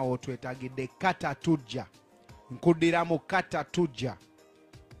 Wona otwetagidde kata tujja. Nkudiramu kata tujja.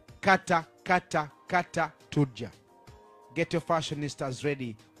 Kata tujja. Get your fashionistas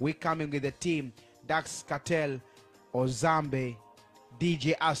ready. We coming with the team. Dax Cartel, Ozambe,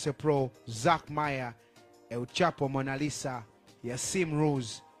 DJ Asepro, Zach Meyer, El Chapo, Mona Lisa, Yasim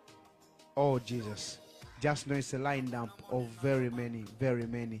Rose. Oh Jesus. Just know it's a lineup of very many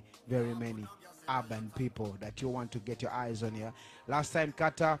urban people that you want to get your eyes on here. Last time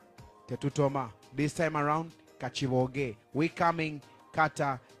Kata, Tetutoma. This time around, Kachiboge. We coming,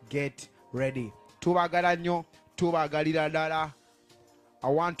 Kata, get ready. Tubagala nyo, tubagalira dala. I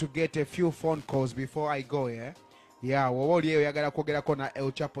want to get a few phone calls before I go, yeah? Yeah, wawoli yagala kogera kona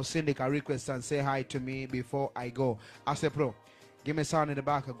El Chapo Syndica request and say hi to me before I go. Asepro, give me sound in the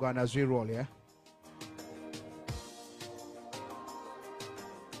back of as we roll, yeah?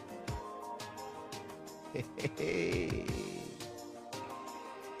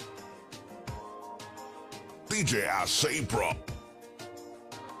 DJ Asepro.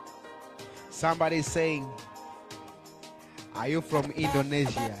 Somebody saying, are you from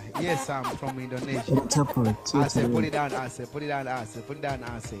Indonesia? Yes, I'm from Indonesia. I say, put it down, I say, put it down, I say, put it down,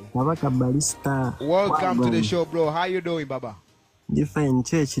 I say. Barista. Welcome to the show, bro. How you doing, Baba? Different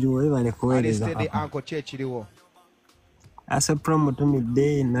church Barista the Uncle Church liwo. As a promo to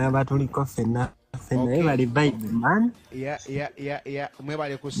midday, never to coffee na. Okay. Man. Yeah.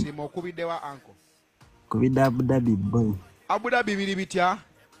 Mwebale kusimo kubidewa uncle. Kubida Abu Dhabi boy. Abu Dhabi biri bitya?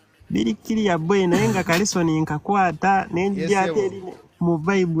 Biri kiriya boy naye nga kalisoni nkakwata nenjja ate mu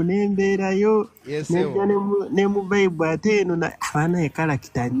vibe nembeerayo nejja ne mu vibe ate eno abaana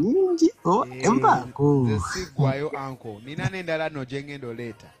ekalakita nyingi empaako zesigwayo uncle nina n'endala no gye ngenda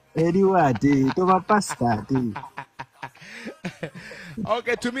oleeta eriwo ate toba pasta ate.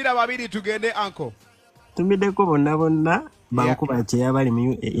 Okay, tumira babiri tugende uncle. Tumiddeko bonna bankuba kyeyabali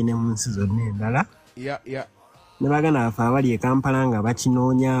mu ine mu nsi zonna endala. Yeah. Ne bagana bafe abali e Kampala nga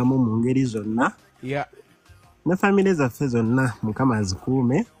bakinoonyaamu mu ngeri zonna. Yeah. Ne family zaffe zonna Mukama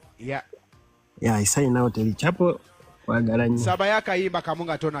azikuume. Yeah. Yeah, isainawo teri Chapo kwagala nnyo. Saba yakayimba kamu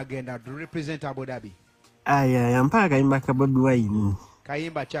nga tonagenda to represent Abu Dhabi. Aya, mpaka kayimba ka Bobi Wine.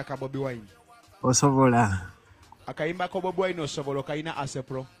 Kayimba kyaka Bobi Wine. Osobola. Akayimba ko Bobi Wine osobola kayina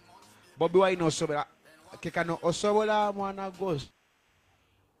Asepro. Bobi Wine osobola kekano osobola mwana ghost.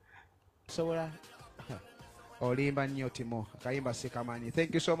 Osobola. Olimba nnyo TIMO. Akayimba sikamanyi.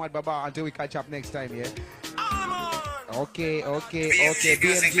 Thank you so much, Baba. Until we catch up next time, yeah? Okay. BMG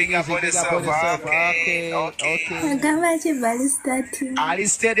music, big up on yourself. Okay. Agamachi Barista team.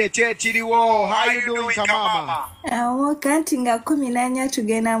 Alistede chiriwo. How you doing, Kamama? Wakati nga 14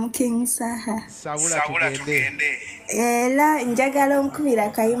 tugenda mu King Saha. Sabula tugende. Era njagala onkubira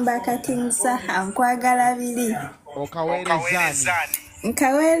kayimba ka King Saha nkwagala biri. Okaweerezani.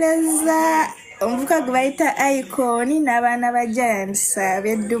 Nkaweereza omuvuka gwe bayita Icon n'abaana ba Giants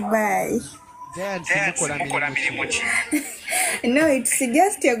ab'e Dubai. Giants mukola mirimu ki? No, it's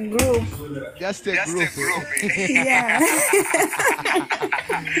just a group. Just a group. Yeah.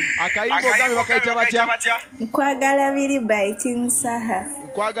 Akayimbo gabi bakaita batya? Nkwagala biri by King Saha.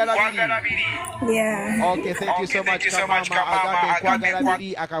 Nkwagala biri. Yeah. Okay, thank you so much, Kamama. Nkwagala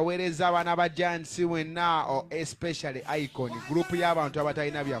biri akaweereza abaana ba Giants wenna, especially Icon. Group y'abantu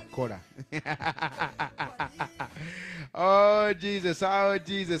abatalina bya kukola. Oh Jesus.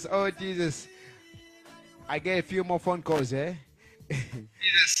 I get a few more phone calls, eh?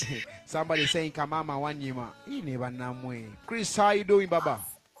 Somebody saying Kamama wanyima. Ini banamwe. Chris, how you doing, Baba?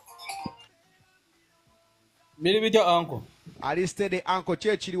 Bili bitya uncle. Alistede uncle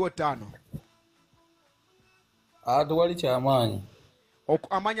chiriwo 5. Wali kyamaanyi.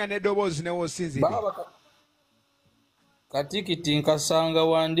 Amanya n'eddoboozi newosinzidde. Baba katikiti nkasanga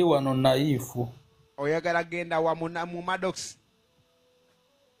wandi wano naifu. oyagala genda wa mu Maddox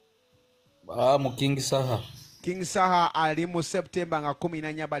mu King Saha ali mu September nga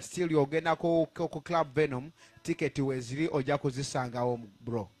 14 but still yogenda ku Club Venom ticket weziri ojja kuzisangawo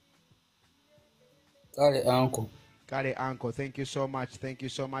bro. Kale uncle, thank you so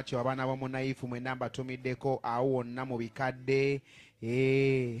much. Abana bo munaifu mwe namba tumiddeko awo wonna mu bikadde.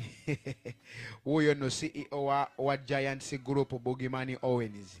 Uyo no CEO wa Giants Group Bugimani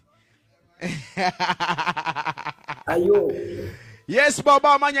Owens. Ayo. Yes,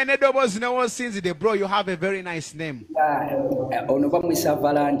 Baba Manya Nedobos no sinzide bro, you have a very nice name. Ono bamwisa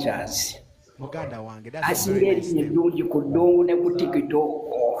Valanchas. Muganda wange, that's a very nice name. Asingeri kudongo ne kutikito.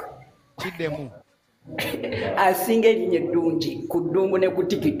 Chidemu. Asingeri nyedungi kudongo ne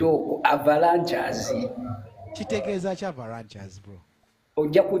kutikito Avalanchas. Chitegeza cha Avalanchas bro.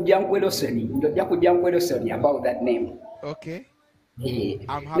 Ojja kujja nkwelosoni about that name. Okay.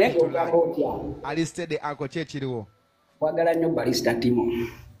 I'm happy to learn. I listed the uncle chechiriwo. Wagala nnyo Barista TIMO.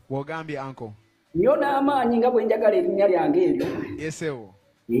 Wogambye uncle. Nyo n'amaanyi nga bwe njagala erinnya lyange eryo. Yesewo.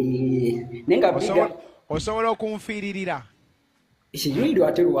 Nenga biga. Osobola okunfiiririra. Ekiyuirwa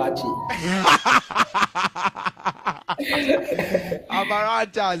ate lwaki?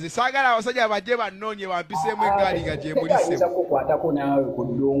 Avalanchas. Sagala abasajja bajje bannoonye bampiseemu eggaali nga gye muliseemu. Ayinza kukwatako naawe ku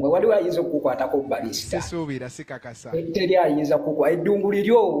ddungu. Waliwo ayinza okukwatako Barista. Sisuubira sikakasa. Teri ayinza kukwata. Eddungu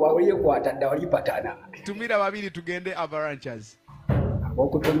liryo walikwata dda walipatana. Tumira babiri tugende Avalanchas.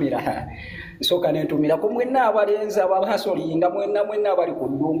 Okutumira. Nsooka nentumira ku mwenna abalenzi abahasolinga mwenna abali ku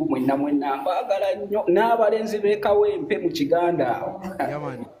ddungu mwenna mbagala nnyo n'abalenzi b'ekawempe mu Kiganda awo.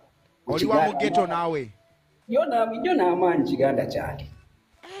 Yamani. Oli wa mu ghetto naawe. Yo n'amaanyi Kiganda kyali.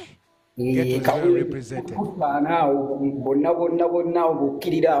 Represented. Bonna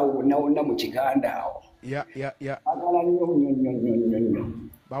obukkirira awo bonna mu Kiganda awo. Yeah. Agala nnyo.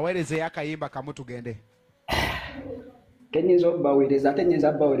 Baweereze akayimba kamu tugende. Tenyinza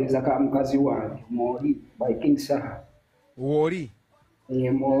baweereza ka mukazi wange Moli by King Saha. Woli?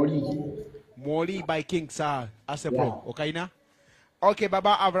 Moli by King Saha. Asepro, okaina? Okay,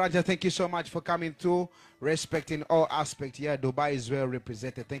 Baba Avalanchas, thank you so much for coming through, respecting all aspects. Yeah, Dubai is well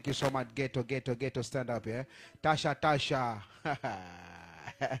represented. Thank you so much. Ghetto, stand up here. Tasha.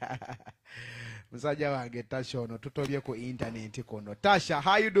 Msaja wange Tasha ono tutobye ku internet kono. Tasha,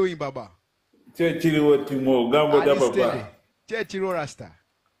 how you doing, Baba? Chechiriwo Timo, gambo da Baba. Chechiro Rasta.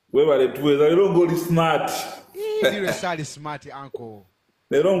 Webale tuweza, lero ngoli smart. Zero sali smart, uncle.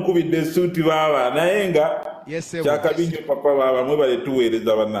 Lero nkubidde suuti baba nayenga kyakabinyo papa baba mwebale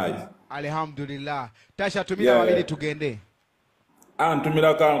tuweereza banayi. Alhamdulillah. Tasha tumira babiri tugende.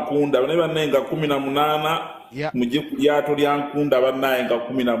 Ntumira kankunda ne banenga 18 mujje ku lyato lya nkunda banayi nga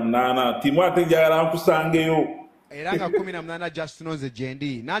 18 Timo ate njagala nkusangeyo. Era nga 18 just knows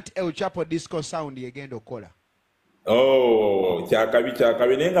jendi. Not El Chapo disco sound yegenda okola.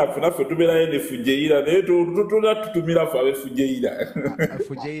 Kyakabi nenga ffe tubeerayo ne Fujeira naye tutumira ffe abe Fujeira.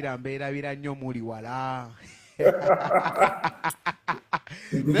 Fujeira mbeerabira nnyo muli wala.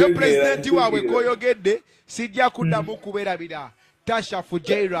 Ne pulezidenti waabwe koyogedde sijja kuddamu kubeerabira. Tasha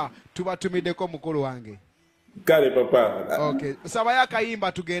Fujeira tubatumiddeko mukulu wange. Kale papa. Okay. Sabayo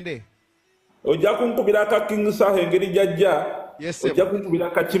akayimba tugende. Ojja kunkubira aka King Saha engeri jajja. Yes, ojja kunkubira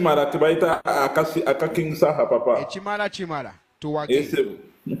akakimala tebayita aka King Saha papa. Ekimala tuwage. Yes,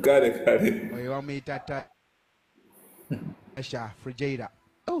 kale. Oyo wamuyita Tasha Fujeira.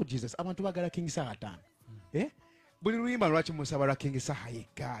 Oh Jesus, abantu bagala King Saha tano. Buli luyimba lwaki musaba lwa King Saha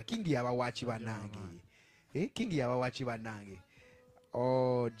yekka. King yabawaaki bannange. King yabawaaki bannange.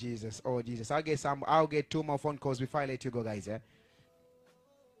 Oh Jesus. I'll get 2 more phone calls before I let you go, guys.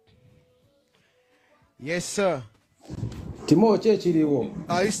 Yes, sir. Timo chechiriwo.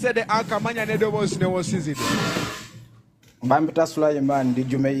 Instead the akamanya nedobos ne wosizide. Mbambita Sulaiman ndi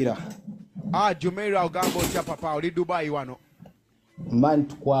Jumeira. Jumeira ogambo kya papa oli Dubai wano. Man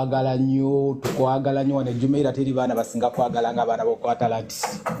tukwagala nnyo wane Jumeira teri bana basinga kwagala nga bana boko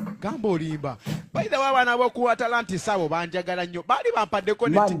Atlantis. Gambo olimba. Baida bana boko Atlantis abo banjagala nnyo. Bali bampadeko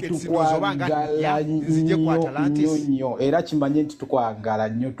ne tickets nozo banga nzije ku Atlantis. Nnyo era kimanye nti tukwagala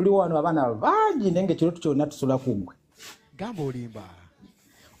nnyo. Tuli wano abana bangi nenge kiro tukyona tusula kugwe. Gambo olimba.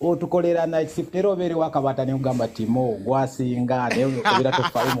 Tukolera night shift ero bere wakabata ne ugamba Timo gwasinga ne okubira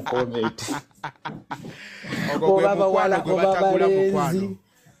tofayo mu comment. Obaba wala obabalenzi.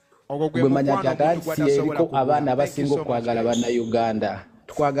 Ogwe manya kyatasi eriko abana abasinga okwagala bana Uganda.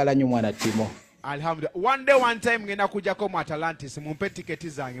 Tukwagala nnyo mwana Timo. Alhamdulillah. One time ngenda kujjako mu Atlantis mumpe tiketi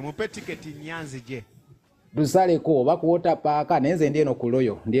zange. Mumpe tiketi nyanzi je. Dusaleko bakuota paaka nenze ndi eno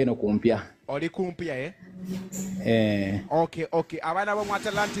kuloyo ndi eno kumpya. Oli kumpya Okay. Abana bo mu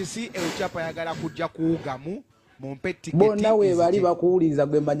Atlantis Chapa yagala kujja kuugamu mumpe tiketi. Bonna weebali bakuwuliza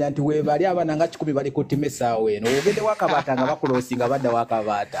gwe manya nti weebali abana nga 10 bali ku timu essaawa eno. Ogende Wakabaata nga bakuloosinga badda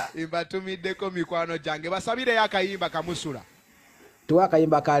Wakabaata. Mbatumiddeko mikwano gyange basabire yakayimba kamusula. Tuwa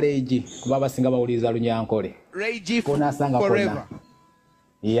akayimba ka Reigi kuba basinga bawuliriza Lunyankole. Reigi forever.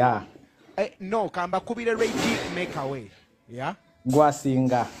 Yeah. No, kamba kubire Reigi make away. Yeah.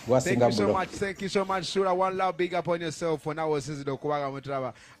 Gwasinga bro. Thank you so much, Sura. One love, big up on yourself. For now,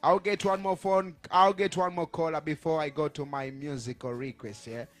 I'll get one more phone. I'll get one more caller before I go to my musical request.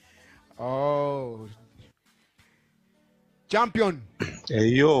 Yeah. Oh, champion. Hey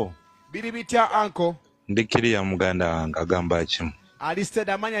yo. Biribitia uncle. Ndikiriya muganda wange agamba chimu. Alisted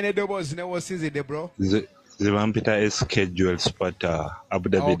amanya ne doubles ne wosinzide bro. Zibampita schedule Sparta Abu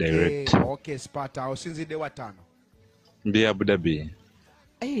Dhabi direct. Okay, Sparta. Osinzide watano. Be Abu Dhabi.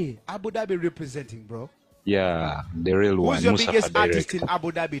 Hey, Abu Dhabi representing, bro. Yeah, the real one. Who's your biggest artist in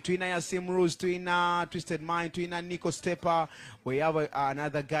Abu Dhabi? Twina Yasim Rose, Twina Twisted Mind, Twina Nico Stepper. We have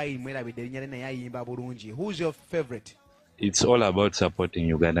another guy in Burunji. Who's your favorite? It's all about supporting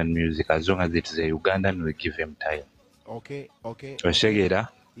Ugandan music. As long as it's a Ugandan, we give him time. Okay.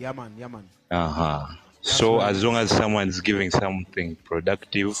 Yeah, man. So right. As long as someone's giving something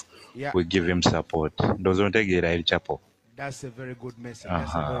productive, we give him support. Doesn't take it, El Chapo. That's a very good message.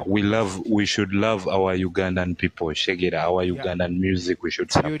 We should love our Ugandan people. Shegera, our Ugandan music. We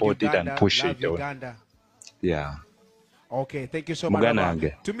should support it and push it. Uganda. Yeah. Okay, thank you so much.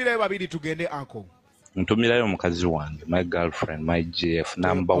 Tumira babiri tugende uncle. Ntumirayo mukazi wange, my girlfriend, my GF,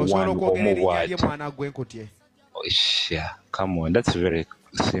 number one. Yeah, come on, that's very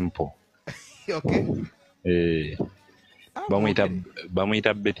simple. Okay.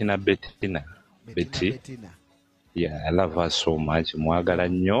 Bamwita Bettina. Yeah, I love her so much. Mwagala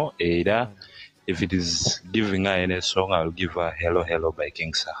nnyo era if it is giving her any song, I'll give her Hello by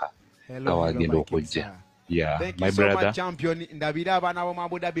King Saha. Hello by King Saha. Yeah, thank my you brother. So much, champion. Ndabira abana bo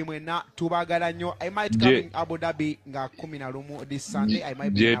Abu Dhabi mwena tubagala nnyo. I might come in Abu Dhabi nga 11 this Sunday. I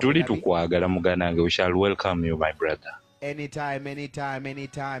might be in Abu Dhabi. Tukwagala muganange. We shall welcome you, my brother. Anytime.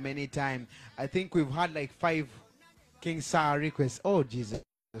 I think we've had like 5 King Saha requests. Oh Jesus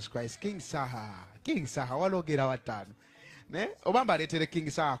Christ, King Saha, walogera watano. Ne? Obamba letere King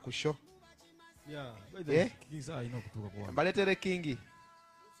Saha ku show. Yeah, King Saha ino kutuka kwa. Mbaletere Kingi.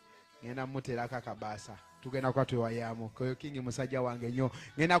 Ngena muteraka kabasa. Tugenda kwa tuwayamu. Koyo Kingi musajja wange nyo.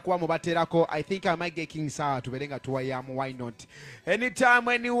 Ngena kuwa mubaterako. I think I might get King Saha tubelenga tuwayamu. Why not? Anytime,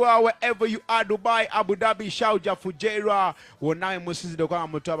 anywhere, wherever you are, Dubai, Abu Dhabi, Sharjah, Fujairah, wonawe musizido kwa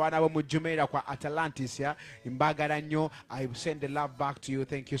mutaba na mujumera kwa Atlantis ya imbagara nyo. I send the love back to you.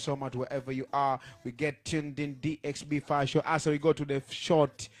 Thank you so much wherever you are. We get tuned in DXB5 show. As we go to the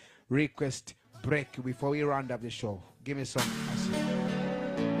short request break before we round up the show. Give me some.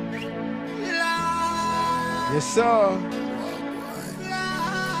 Yes, sir.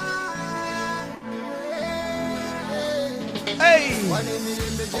 Hey!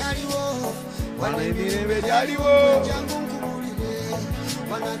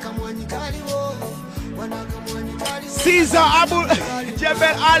 Caesar Abu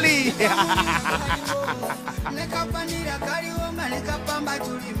Jebel Ali.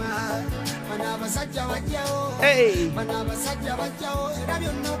 Hey!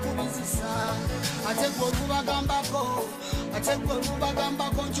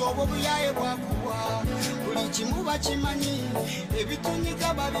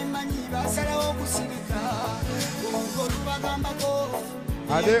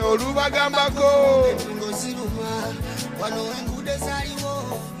 Ade olubagambako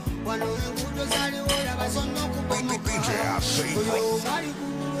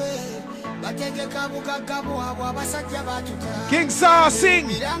King Saha sing.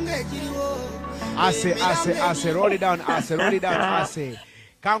 Ase, roll it down, Ase.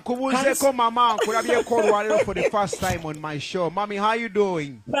 Kankubuzeko mama, kulabyeko lwalero for the first time on my show. Mommy, how you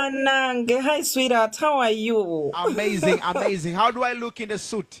doing? Banange, hi sweetheart, how are you? Amazing. How do I look in the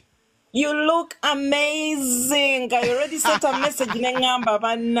suit? You look amazing. I already sent a message Nengamba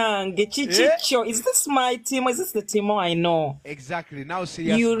Banange. Chichicho, is this my team? Is this the TIMO I know? Exactly. Now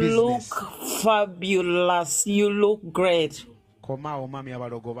serious you business. You look fabulous. You look great. Komao mami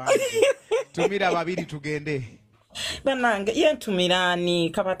abalogo bange. Tumira babiri tugende. Banange yentumirani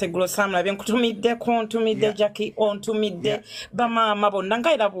kabate glosamla byenkutumidde kontumidde Jackie ontumidde bamama bonna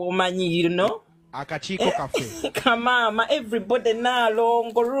ngaira bumanyi you know akachiko cafe kamama everybody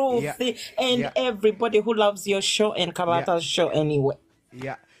nalongo Ruth and everybody who loves your show and Kabata's show anyway.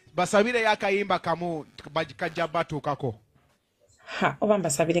 Basabire yakayimba kamu kajabatu kako. oba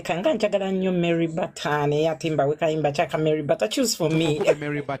mbasabire kanga njagala nnyo Mary Butter ne yatimba wekayimba chaka Mary Butter. Choose for me.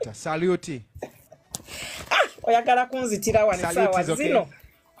 Mary Butter. Salute. Oyagala kunzitira wano sawa zino.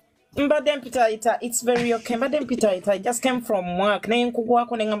 Mbadde mpita it's very okay. Mbadde mpita I just came from work. Ne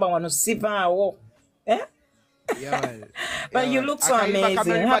nkugwako ne ngamba wano sivaawo. Yeah. But you look so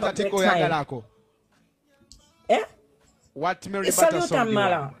amazing. Have a great time. What Mary Butter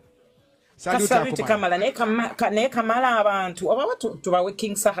song? Salute Kamala ne kamala abantu oba tubawe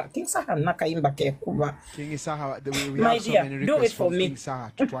King Saha nakayimba ke kuba King Saha we my have so dear, many do it requests for from me. King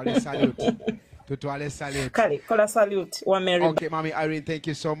Saha tutwale salute Kale kola salute wa Mary. Okay, Mommy Irene, thank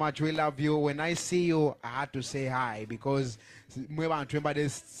you so much. We love you. When I see you, I had to say hi because mwe bantu embade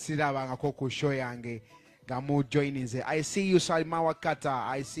sirabanga ko ku show yange gamu joining ze. I see you Salma Wakata.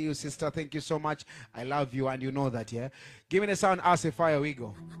 I see you sister. Thank you so much. I love you and you know that, yeah. Give me the sound as a fire we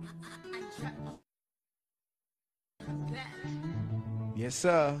go. Yes,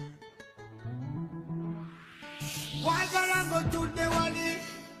 sir.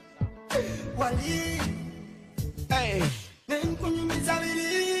 Hey.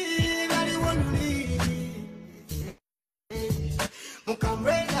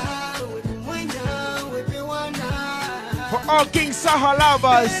 For all King Saha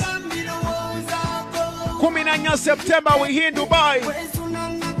lovers, 19 September we here in Dubai.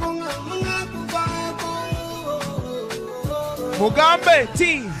 Mugambe T.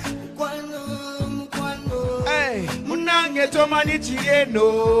 Hey, munange tomani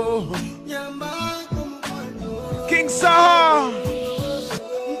chieno. King Saha,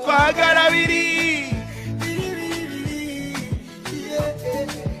 kwagala biri.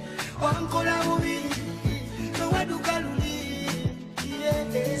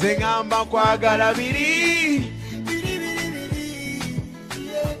 Zengamba kwagala biri.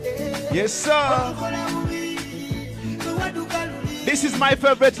 Yes, sir. This is my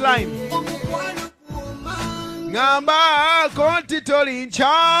favorite line. Ngamba konti toli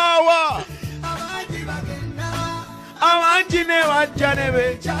nchawa. Awanjine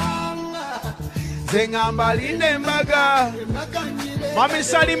wajanebe. Zengamba line mbaga. Mami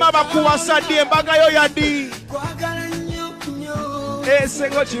Salima bakuwa sadi mbaga yo yadi.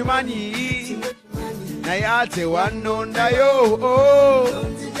 Esengo chimanyi. Na yate wanonda yo.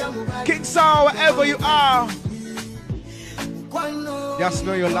 King Saha, wherever you are. Just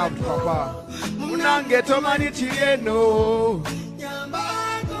know you're loved, Papa. Munange tomani chieno.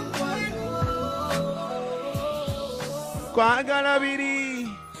 Kwagala biri.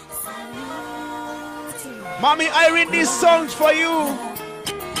 Mommy Irene, these songs for you.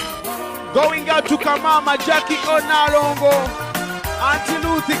 Going out to Kamama, Jackie Onalongo, Auntie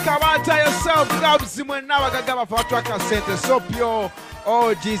Luthi, Kamata yourself, Gabzi Mwenawa Gagaba for Traka Center, so pure.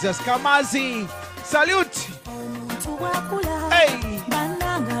 Oh Jesus, Kamazi, salute. Hey.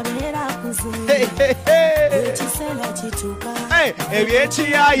 Hey, hey, hey. Hey,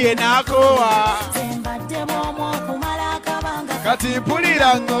 ebyechi yaye nakoa. Kati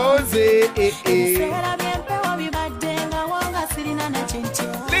pulira ngoze.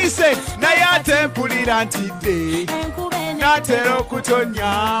 Listen, nayate pulira ntide. Natero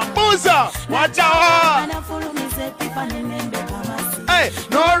kutonya. Muza, watawa. Hey,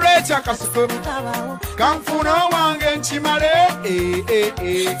 no recha kasuko. Kamfuno wange nchimale.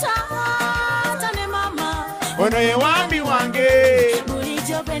 Ono ye wami wange.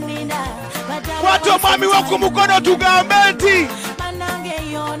 Wato mami wako mukono tugambe nti.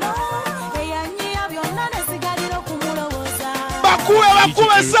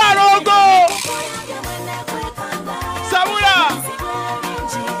 Bakuwe sarongo. Sabula.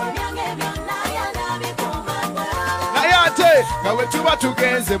 Nayate, kawe tuba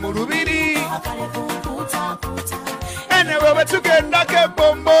tugenze mu lubiri. Ene wewe tugenda ke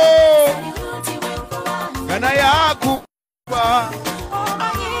bombo. Gana yakuba.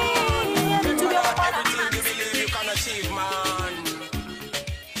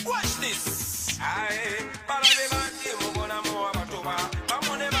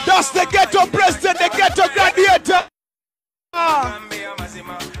 That's the ghetto president, the ghetto gladiator.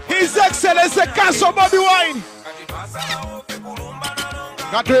 His Excellency Kaso Bobby Wine.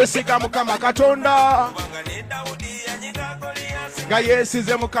 Gatwesiga mukama katonda.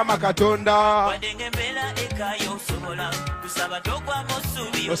 Gayesize mukama katonda.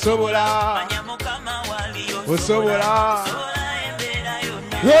 Osobola.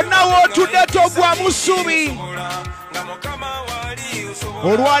 Wona wotude togwa musubi.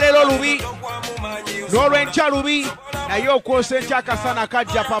 Olwalero lubi. N'olwenkya lubi. Naye okwosa enkyakasana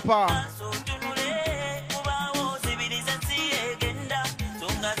kajja papa.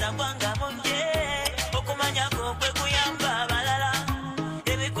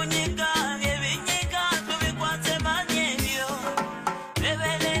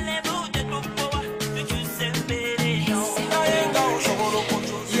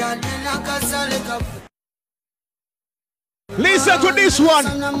 Listen to this one.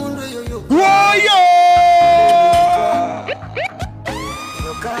 Whoa,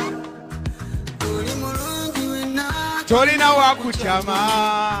 Tolina wakuchama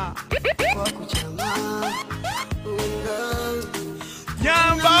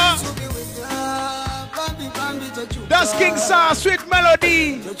Nyamba. That's King Sa, Sweet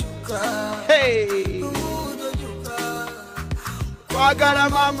Melody. Hey. Wagara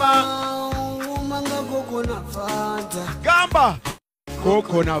mama. Gamba.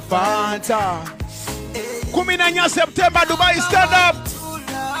 Coco na Fanta. 14 September, Dubai, stand up.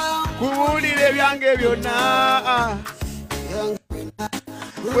 Kuulire byange byonna.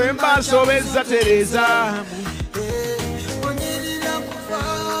 Wemba sobeza Teresa.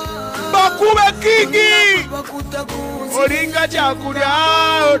 Bakube kingi. Olinga chakulya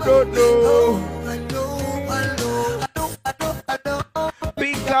ododo.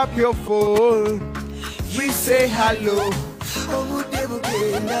 Pick up your phone. We say hello.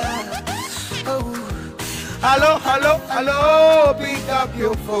 Hello, hello, hello. Pick up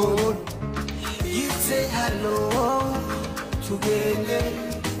your phone. You say hello together.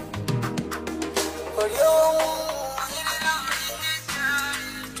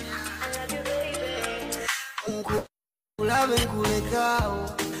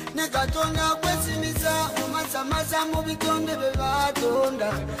 Negatonda kwesimiza umasamasa mu bitonde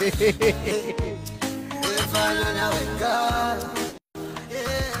bebatonda. Efana na weka.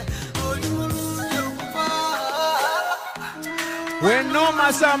 Weno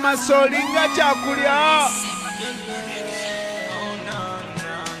masama solinga chakulya.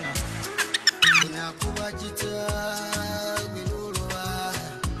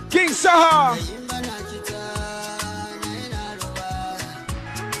 King Saha.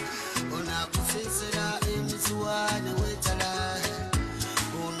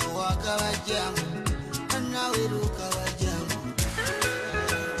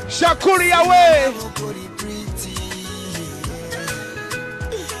 Shakuri away.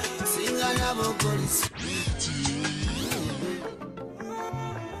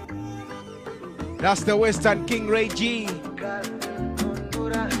 That's the Western King Ray G.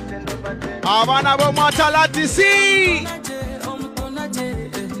 Abana bo matalatisi.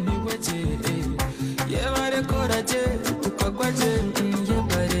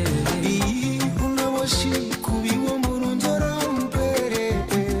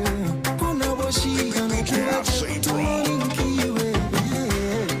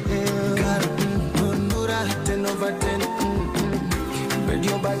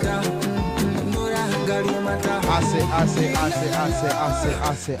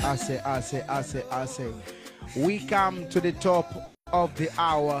 We come to the top of the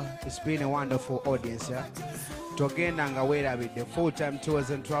hour. It's been a wonderful audience, yeah. Togenda ngawera with the full-time tours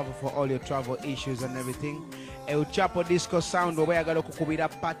and travel for all your travel issues and everything. El Chapo Disco Sound weyagala kukubira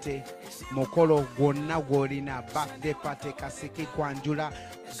pate mukolo gwonna gwolina birthday party kasiki kwanjula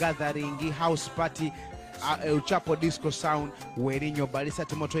gathering house party. El Chapo Disco Sound, we're in your Barista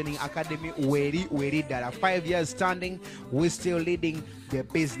TIMO Training Academy, we're dala 5 years standing, we're still leading the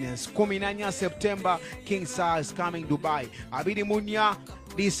business. 19 September, King Sa is coming Dubai. Abidi Munya,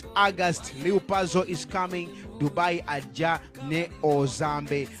 this August, Leopazo is coming Dubai Aja ne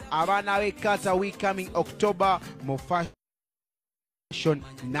Ozambe. Abana Wekata, we coming October, Mofa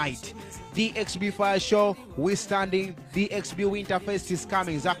night. DXB Fire Show, we standing. DXB Winterfest is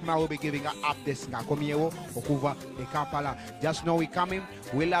coming. Zakma will be giving us updates. Nakomiewo, Okuva, the Kampala. Just know we coming.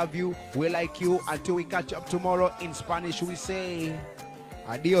 We love you. We like you. Until we catch up tomorrow in Spanish, we say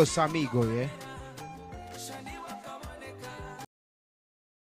adios, amigo. Yeah.